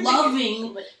place of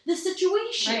loving the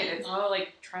situation. Right, it's all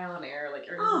trial and error,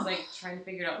 everyone's trying to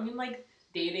figure it out. I mean,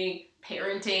 dating,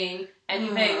 parenting,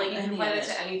 anything, you can apply that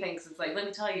to anything. So it's let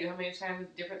me tell you how many times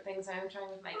different things I'm trying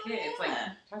with my kids.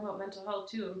 Talk about mental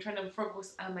health too. I'm trying to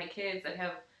focus on my kids that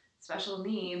have special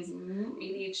needs,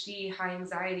 ADHD, high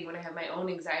anxiety when I have my own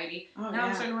anxiety. Now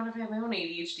I'm starting to wonder if I have my own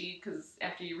ADHD, because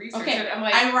after you research it, I'm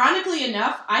ironically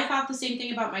enough, I thought the same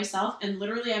thing about myself, and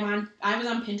literally I was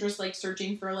on Pinterest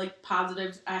searching for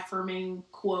positive affirming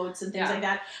quotes and things like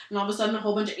that, and all of a sudden a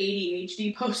whole bunch of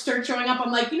ADHD posts start showing up.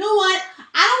 I'm like, you know what?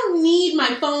 I don't need my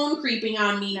phone creeping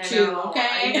on me okay?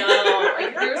 I know.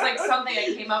 There was something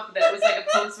I came up with that was a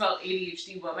post about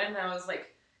ADHD woman, and I was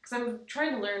because I'm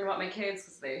trying to learn about my kids,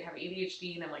 because they have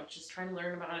ADHD, and I'm just trying to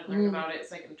learn about it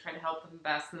so I can try to help them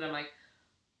best. And I'm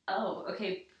oh,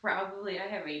 okay, probably I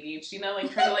have ADHD.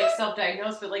 Not trying to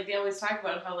self-diagnose, but they always talk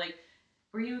about how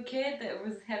were you a kid that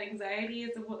had anxiety?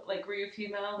 Were you a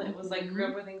female that was grew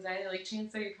up with anxiety?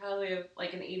 Chances are you probably have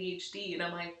an ADHD. And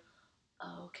I'm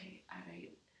oh, okay,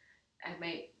 I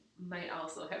might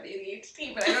also have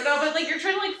ADHD, but I don't know. But you're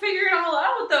trying to figure it all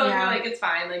out though. Yeah. You're it's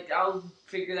fine. I'll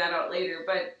figure that out later.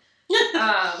 But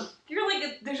you're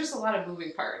there's just a lot of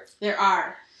moving parts. There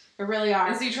are. There really are.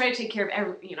 And so you try to take care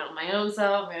of my own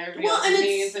self and everybody else's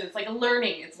needs, and it's a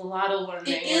learning. It's a lot of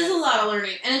learning. It is a lot of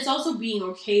learning, and it's also being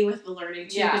okay with the learning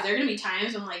too. Because there are gonna be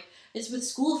times I'm it's with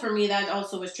school for me that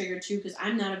also was triggered too, because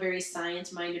I'm not a very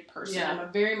science-minded person. Yeah. I'm a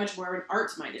very much more of an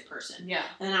arts-minded person. Yeah.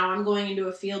 And now I'm going into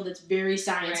a field that's very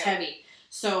science-heavy.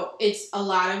 So it's a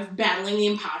lot of battling the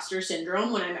imposter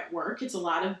syndrome when I'm at work. It's a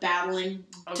lot of battling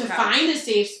to find a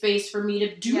safe space for me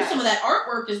to do some of that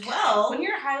artwork as well. When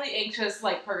you're a highly anxious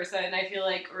person, I feel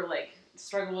or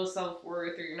struggle with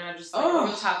self-worth, or you're not just over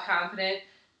the top confident,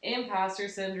 imposter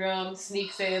syndrome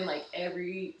sneaks in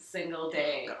every single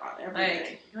day. Oh God, every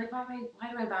day. You're why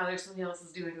do I bother somebody else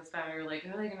is doing this better? Are they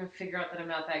gonna figure out that I'm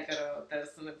not that good at this?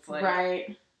 And it's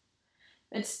right.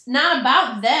 It's not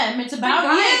about them. It's about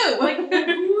you.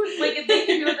 If they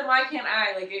can do it, then why can't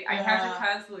I? I have to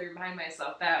constantly remind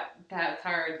myself that that's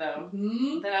hard though.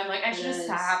 Mm-hmm. That I'm I should just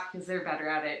stop because they're better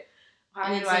at it.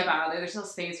 Why do I bother? There's no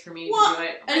space for me to do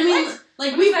it. And I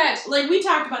mean, we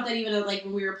talked about that even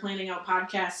when we were planning out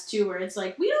podcasts too, where it's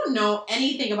we don't know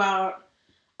anything about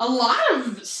a lot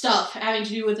of stuff having to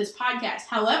do with this podcast.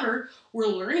 However, we're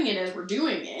learning it as we're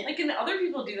doing it. Like, and other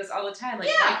people do this all the time. Like,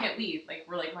 why can't we? Like,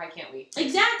 we're like, why can't we?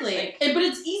 Exactly. Like, but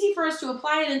it's easy for us to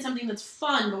apply it in something that's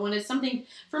fun. But when it's something,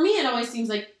 for me, it always seems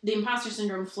like the imposter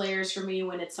syndrome flares for me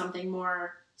when it's something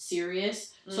more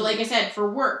serious. So, like I said,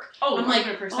 for work, I'm 100%. Like,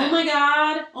 oh my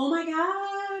god,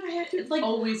 I have to, it's like,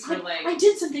 always for like, I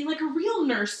did something like a real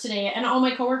nurse today, and all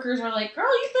my coworkers are like,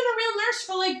 girl, you've been a real nurse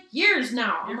for like years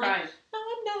now. You're I'm fine. Like, no,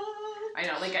 I'm not. I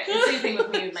know, like, it's the same thing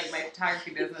with me, like, my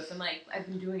photography business. I'm like, I've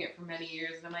been doing it for many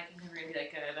years, and I'm like, I'm never gonna be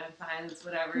that good. I'm fine, it's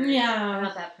whatever. Yeah. I'm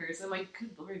not that person. I'm like, good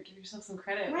lord, give yourself some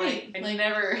credit. Right. Like, I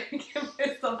never give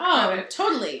myself credit. Oh,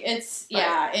 totally.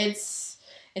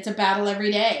 It's a battle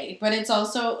every day, but it's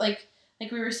also, like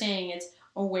we were saying, it's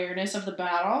awareness of the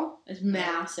battle is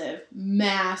massive.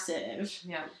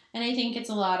 Yeah. And I think it's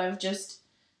a lot of just,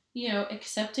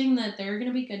 accepting that there are going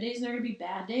to be good days and there are going to be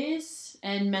bad days.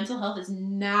 And mental health is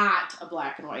not a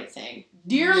black and white thing.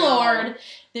 Dear Lord,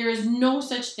 there is no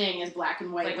such thing as black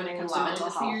and white like, when it comes to mental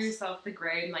health. See yourself the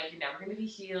gray, and, like, you're never going to be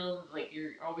healed. Like,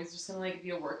 you're always just going to, like,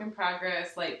 be a work in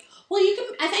progress. Like, well, you can,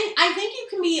 I think you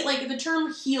can be, like, the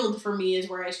term healed for me is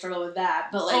where I struggle with that.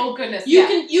 But, like, oh, goodness, you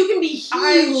can be healed,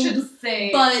 I should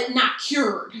say, but not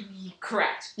cured.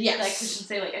 Correct. Yes. Like, we should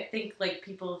say, like, I think, like,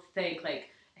 people think, like,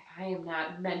 I am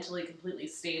not mentally completely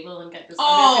stable and get this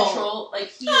under control, like,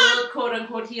 healed, quote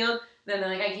unquote healed, then they're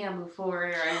like, I can't move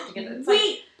forward, or I have to get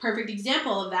this. Perfect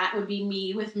example of that would be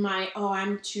me with my,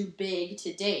 I'm too big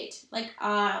to date. Like,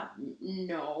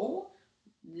 no,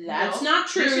 that's not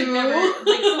true.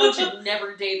 Someone should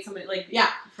never date somebody, like,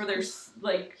 for their,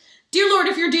 like, dear Lord,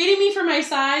 if you're dating me for my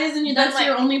size and that's like,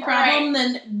 your only problem,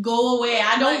 then go away.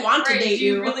 I don't want to date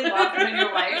you. Do you really want them in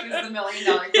your life? Is the $1 million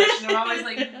question. I'm always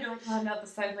like, you're like, oh, not the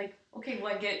side. Like, okay,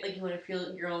 well, I get, like, you want to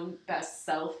feel your own best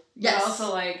self. Yes. But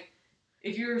also, like,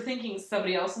 if you're thinking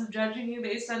somebody else is judging you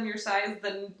based on your size,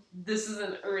 then this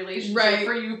isn't a relationship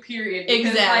for you, period.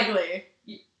 Because, exactly.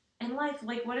 Like, in life,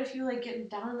 like, what if you, like, get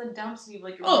down in the dumps and you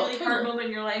have, like, a really hard moment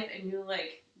in your life and you,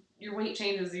 like, your weight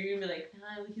changes, you're gonna be like,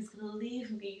 no, he's gonna leave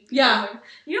me. Yeah. Like,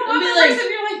 you don't want that person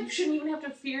in your life. You shouldn't even have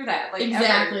to fear that. Like,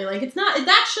 exactly. Ever. Like, it's not,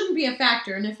 that shouldn't be a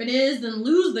factor. And if it is, then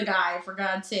lose the guy, for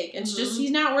God's sake. It's just,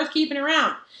 he's not worth keeping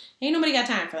around. Ain't nobody got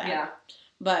time for that. Yeah.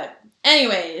 But,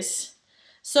 anyways.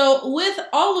 So, with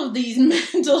all of these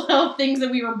mental health things that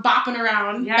we were bopping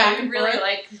around back and really, forth.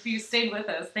 like, if you stayed with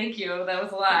us, thank you. That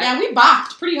was a lot. Yeah, we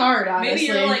bopped pretty hard, honestly. Maybe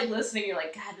you're, like, listening, you're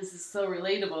like, God, this is so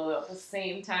relatable at the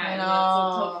same time. I know.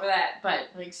 Let's hope for that, but...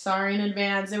 Like, sorry in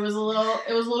advance. It was a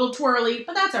little twirly,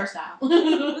 but that's our style. It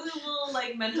was a little,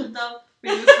 like, mental dump. For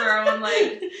our own,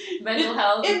 like, mental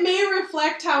health. It may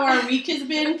reflect how our week has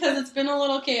been, because it's been a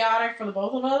little chaotic for the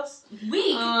both of us.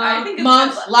 Week? I think it's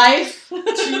month, been, life.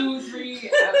 2,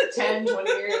 3, 10,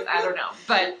 20 years, I don't know.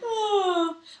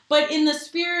 But in the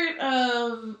spirit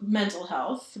of mental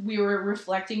health, we were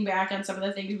reflecting back on some of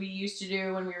the things we used to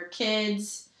do when we were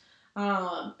kids.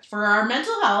 For our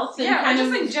mental health. And kind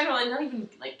of in general, and not even,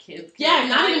 like, kids. Yeah,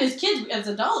 not even as kids, as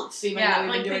adults, even. Yeah,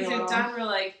 like, things we've done were,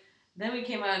 like, then we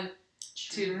came on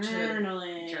to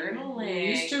journaling.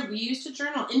 We used to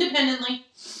journal independently.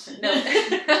 No,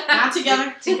 not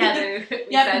together. Together.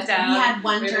 We sat down. We had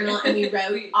one journal and we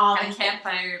wrote all at a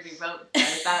campfire. We wrote our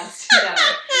thoughts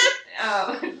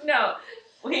together. No,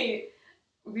 we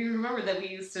remember that we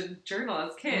used to journal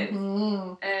as kids,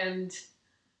 and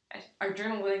our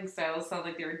journaling styles sound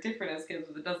like they were different as kids,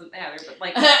 but it doesn't matter. But,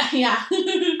 like,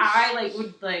 I, like,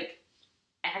 would, like,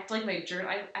 act like my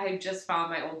journal. I just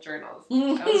found my old journals.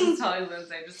 I was just telling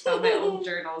Liz, I just found my old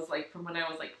journals, like, from when I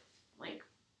was, like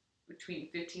between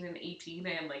 15 and 18. I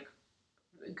had, like,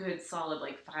 a good solid,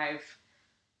 like, 5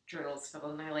 journals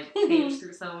filled, and I, like, page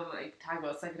through some of them, like, talk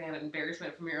about secondhand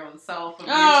embarrassment from your own self when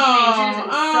you were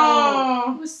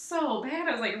teenagers. It was so bad.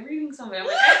 I was, like, reading some of it. I'm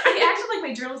like, I acted like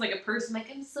my journal was like a person. Like,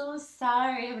 I'm so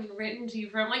sorry I haven't written to you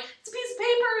for. I'm like, it's a piece of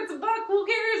paper. It's a book. Who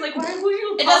cares? Like, why would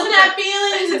you? It doesn't have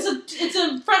feelings. It's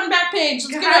a front and back page.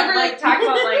 Let's get over it. Like, talk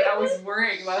about, like, I was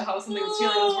worrying about how something was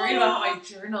feeling. I was worried about how my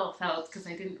journal felt because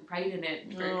I didn't write in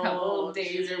it for a couple of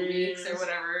days or weeks or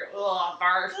whatever. Ugh,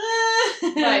 barf.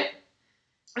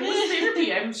 But it was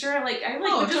therapy. I'm sure I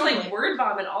would just like word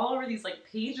vomit all over these, like,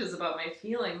 pages about my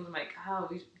feelings. I'm like,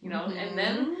 and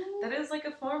then that is, like,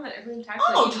 a form that everyone talks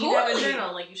about. You need to have a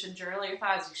journal. Like, you should journal your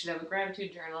thoughts. You should have a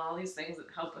gratitude journal. All these things that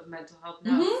help with mental health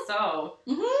now. So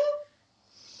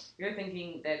you're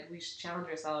thinking that we should challenge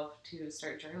ourselves to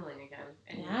start journaling again.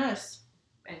 And, yes.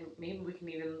 And maybe we can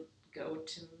even go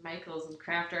to Michael's and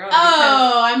craft our own.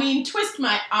 I mean, twist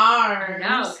my arms.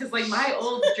 I know, because like my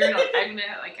old journal,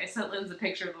 I sent Linz a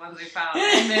picture of the ones I found,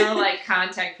 and they were like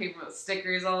contact paper with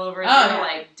stickers all over it. They were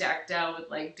like decked out with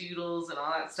like doodles and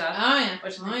all that stuff. Oh yeah.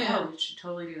 Which I'm like, we should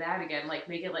totally do that again. Like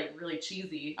make it like really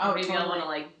cheesy. Or maybe I'll want to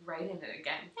like write in it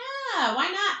again. Yeah, why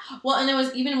not? Well, and it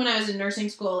was even when I was in nursing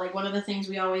school, like one of the things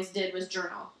we always did was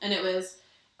journal, and it was,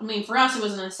 I mean, for us it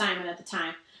was an assignment at the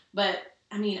time, but.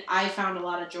 I mean, I found a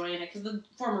lot of joy in it because the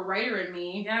former writer in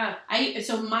me. Yeah.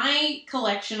 So my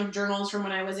collection of journals from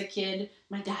when I was a kid,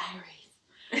 my diaries,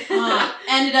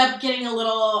 ended up getting a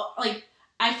little, like,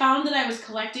 I found that I was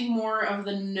collecting more of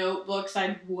the notebooks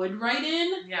I would write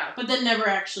in. Yeah. But then never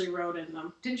actually wrote in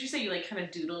them. Didn't you say you, like, kind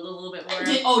of doodled a little bit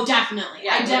more? Definitely.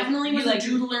 Yeah, I definitely was a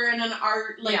doodler and an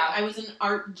art, I was an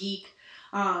art geek.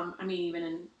 I mean,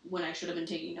 even when I should have been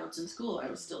taking notes in school, I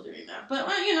was still doing that. But,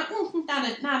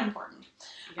 not important.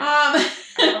 Yeah.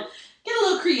 Get a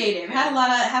little creative. Yeah. Had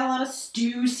a lot of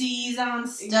Stussies on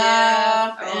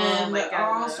stuff and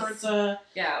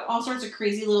all sorts of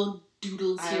crazy little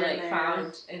doodles here and there.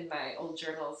 Found in my old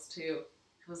journals too.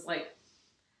 It was like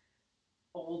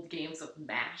old games of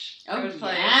MASH. I would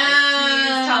play.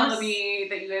 Please tell me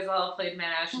that you guys all played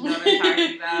MASH and know what I'm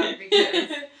talking about because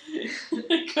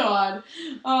God.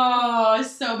 Oh,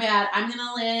 it's so bad. I'm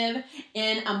gonna live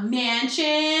in a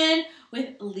mansion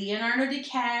with Leonardo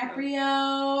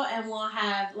DiCaprio, and we'll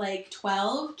have like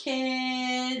 12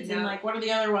 kids, and like what are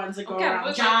the other ones that go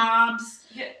around? Jobs,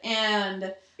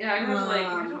 and I remember I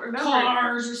don't remember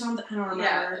cars or something. I don't remember.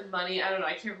 Yeah, money. I don't know.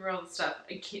 I can't remember all the stuff.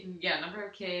 Number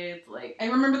of kids. Like I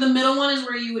remember the middle one is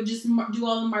where you would just do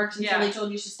all the marks until they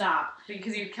told you to stop.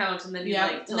 Because you count and then you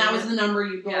and that was the number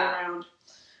you go around.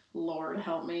 Lord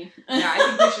help me. Yeah, I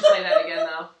think we should play that again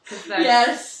though.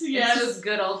 Yes. It's just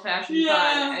good old fashioned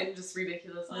fun and just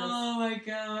ridiculousness. Oh my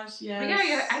gosh, yes.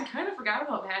 But I kind of forgot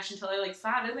about MASH until I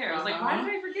saw it in there. I was like, why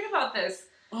did I forget about this?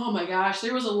 Oh my gosh,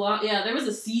 there was a lot. Yeah, there was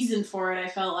a season for it. I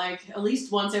felt like at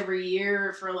least once every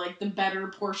year for like the better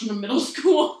portion of middle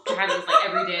school. God, it was like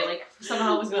every day. Like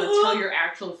somehow it was going to tell your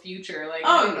actual future. Like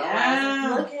I was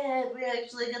like, look at, we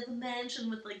actually got the mansion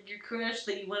with like your crush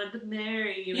that you wanted to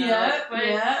marry. You know?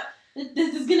 Yeah.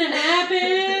 This is gonna happen.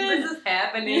 This is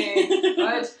happening.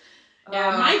 But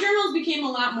my journals became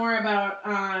a lot more about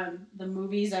the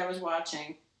movies I was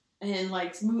watching. And,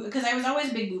 like, because I was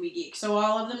always a big movie geek, so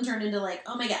all of them turned into, like,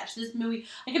 oh my gosh, this movie,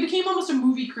 like, I became almost a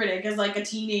movie critic as, like, a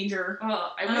teenager.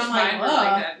 Well, I wish mine were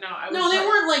like that. No, they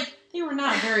weren't, like, they were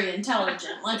not very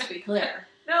intelligent, let's be clear.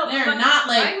 No, they're not,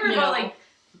 like, mine were about, like,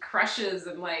 crushes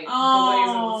and, like, boys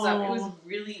and stuff. It was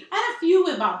really... I had a few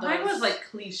about those. Mine was, like,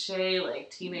 cliche, like,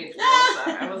 teenage girl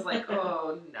stuff. I was like,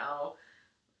 oh, no.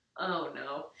 Oh,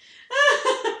 no.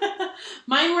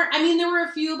 Mine were, I mean, there were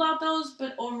a few about those,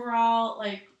 but overall,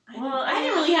 like... I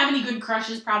didn't really have any good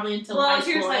crushes probably until high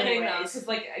school. Here's the thing though, because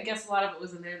like I guess a lot of it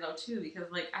was in there though too,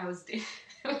 because like I was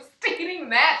dating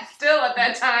Matt still at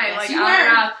that time, yes, like on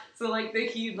and off. So like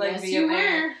he'd like be in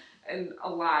there and a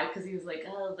lot because he was like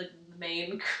the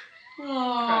main crush. Aww.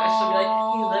 He'd be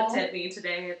like, he looked at me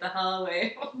today at the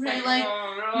hallway. Right, like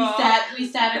oh, no. we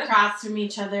sat across from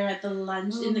each other at the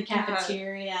lunch in the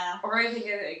cafeteria. Or I think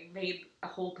I made a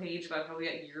whole page about how we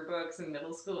got yearbooks in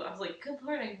middle school. I was like, good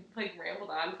lord, I like rambled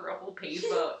on for a whole page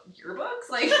about yearbooks?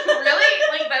 Like, really?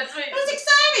 Like, that's what... It was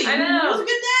exciting! I know. It was a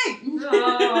good day!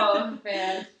 Oh,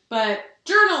 man. But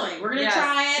journaling, we're gonna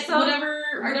try it. So,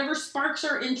 whatever sparks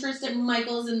our interest at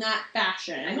Michael's in that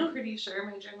fashion. I'm pretty sure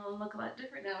my journal will look a lot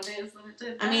different nowadays than it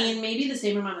did then. I mean, maybe the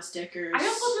same amount of stickers. I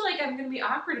also feel like I'm gonna be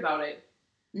awkward about it.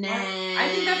 Nah. I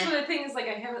think that's one of the things, like,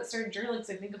 I haven't started journaling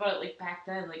because I think about it, like, back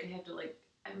then. Like, I have to, like,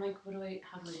 I'm like, how do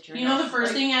I journal? You know, the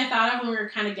first thing I thought of when we were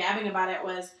kind of gabbing about it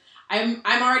was, I'm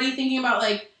already thinking about,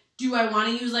 like, do I want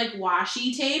to use, like,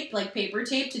 washi tape, like paper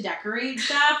tape to decorate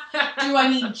stuff? Do I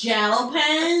need gel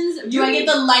pens? Do I get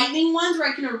the lightning ones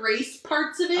where I can erase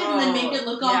parts of it and then make it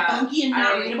look all funky and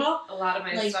not readable? A lot of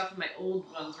my stuff in my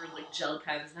old ones were, like, gel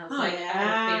pens. And I was I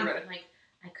had a favorite. I'm like,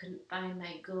 I couldn't find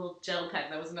my gold gel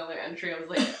pen. That was another entry. I was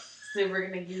like... So we're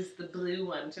gonna use the blue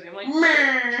one today. I'm like,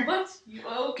 what? You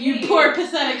okay? You poor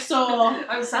pathetic soul.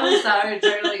 I'm so sorry,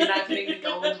 Charlie. You're not getting the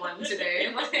gold one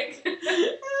today. Like,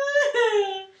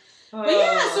 but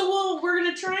yeah, so we're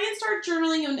gonna try and start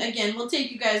journaling, and again, we'll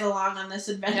take you guys along on this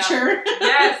adventure.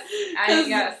 Yeah.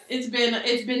 Yes, it's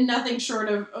been nothing short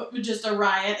of just a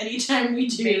riot anytime we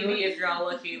do. Maybe if you're all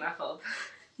lucky enough, I'll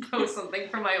post something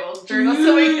from my old journal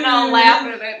so we can all laugh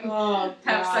at it and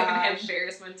have secondhand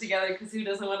embarrassment together, because who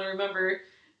doesn't want to remember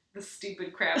the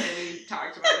stupid crap that we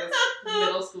talked about as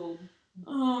middle school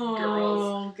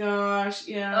Oh, gosh,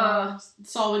 yeah.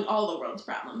 Solving all the world's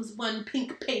problems, one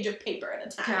pink page of paper at a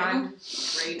time. God,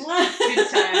 great. Good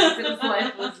times. His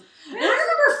life was... And I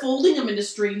remember folding them into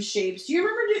strange shapes. Do you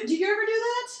remember? Did you ever do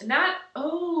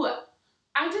that?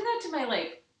 I did that to my,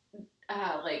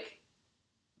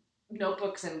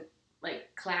 notebooks and,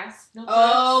 class notebooks.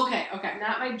 Oh, okay.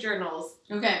 Not my journals.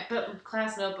 Okay. But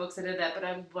class notebooks, I did that.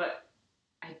 But what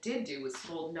I did do was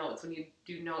fold notes when you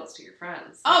do notes to your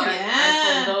friends. Oh,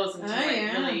 I fold those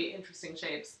into, really interesting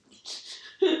shapes.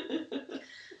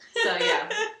 So, yeah.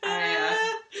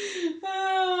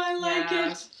 I like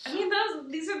it. I mean,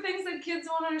 these are things that kids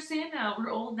don't understand now. We're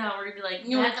old now. We're going to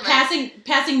be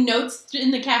passing notes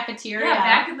in the cafeteria. Yeah,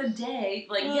 back in the day,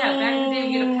 back in the day,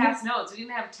 we had to pass notes. We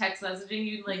didn't have text messaging.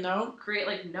 You'd,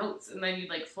 create, notes, and then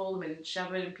you'd, fold them and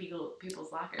shove it in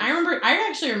people's lockers. I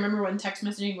actually remember when text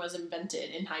messaging was invented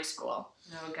in high school.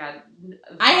 Oh, God.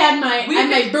 I had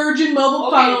my Virgin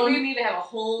mobile phone. We need to have a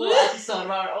whole episode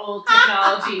about old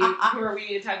technology where we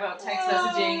need to talk about text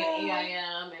messaging and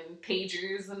AIM and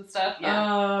pagers and stuff. Yeah.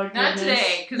 Oh, goodness. Not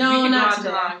today, because we can not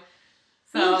go on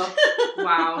too long. So,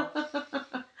 wow.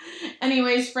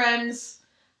 Anyways, friends,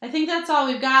 I think that's all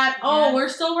we've got. Oh, we're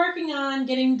still working on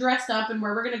getting dressed up, and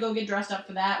we're going to go get dressed up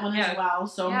for that one as well.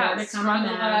 So more to come on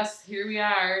that. Us. Here we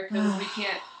are, because we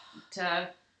can't...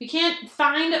 We can't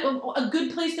find a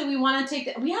good place that we want to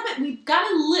take. We've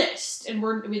got a list, and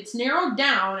it's narrowed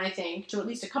down, I think, to at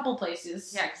least a couple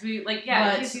places. Yeah, because in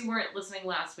case you weren't listening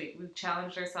last week, we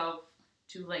challenged ourselves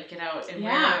to, get out and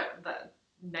wear the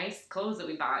nice clothes that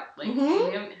we bought. We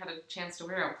haven't had a chance to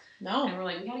wear them. No. And we're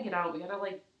we gotta get out. We gotta,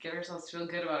 get ourselves to feel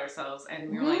good about ourselves.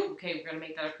 And we were okay, we're gonna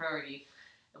make that a priority.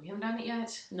 And we haven't done it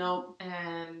yet. No.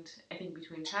 And I think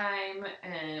between time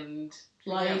and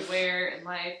life,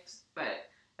 but...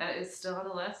 That is still on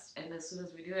the list, and as soon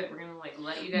as we do it, we're going to,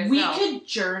 let you guys know. We could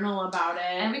journal about it.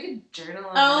 And we could journal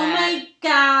about Oh, my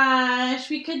gosh.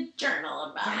 We could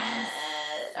journal about it.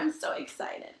 I'm so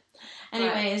excited.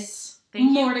 Anyways,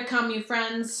 more to come, you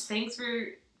friends. Thanks for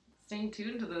staying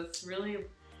tuned to this really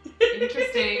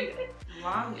interesting,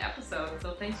 long episode.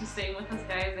 So thanks for staying with us,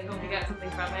 guys. I hope you got something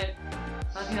from it.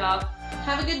 Love you all.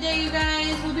 Have a good day, you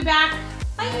guys. We'll be back.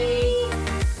 Bye.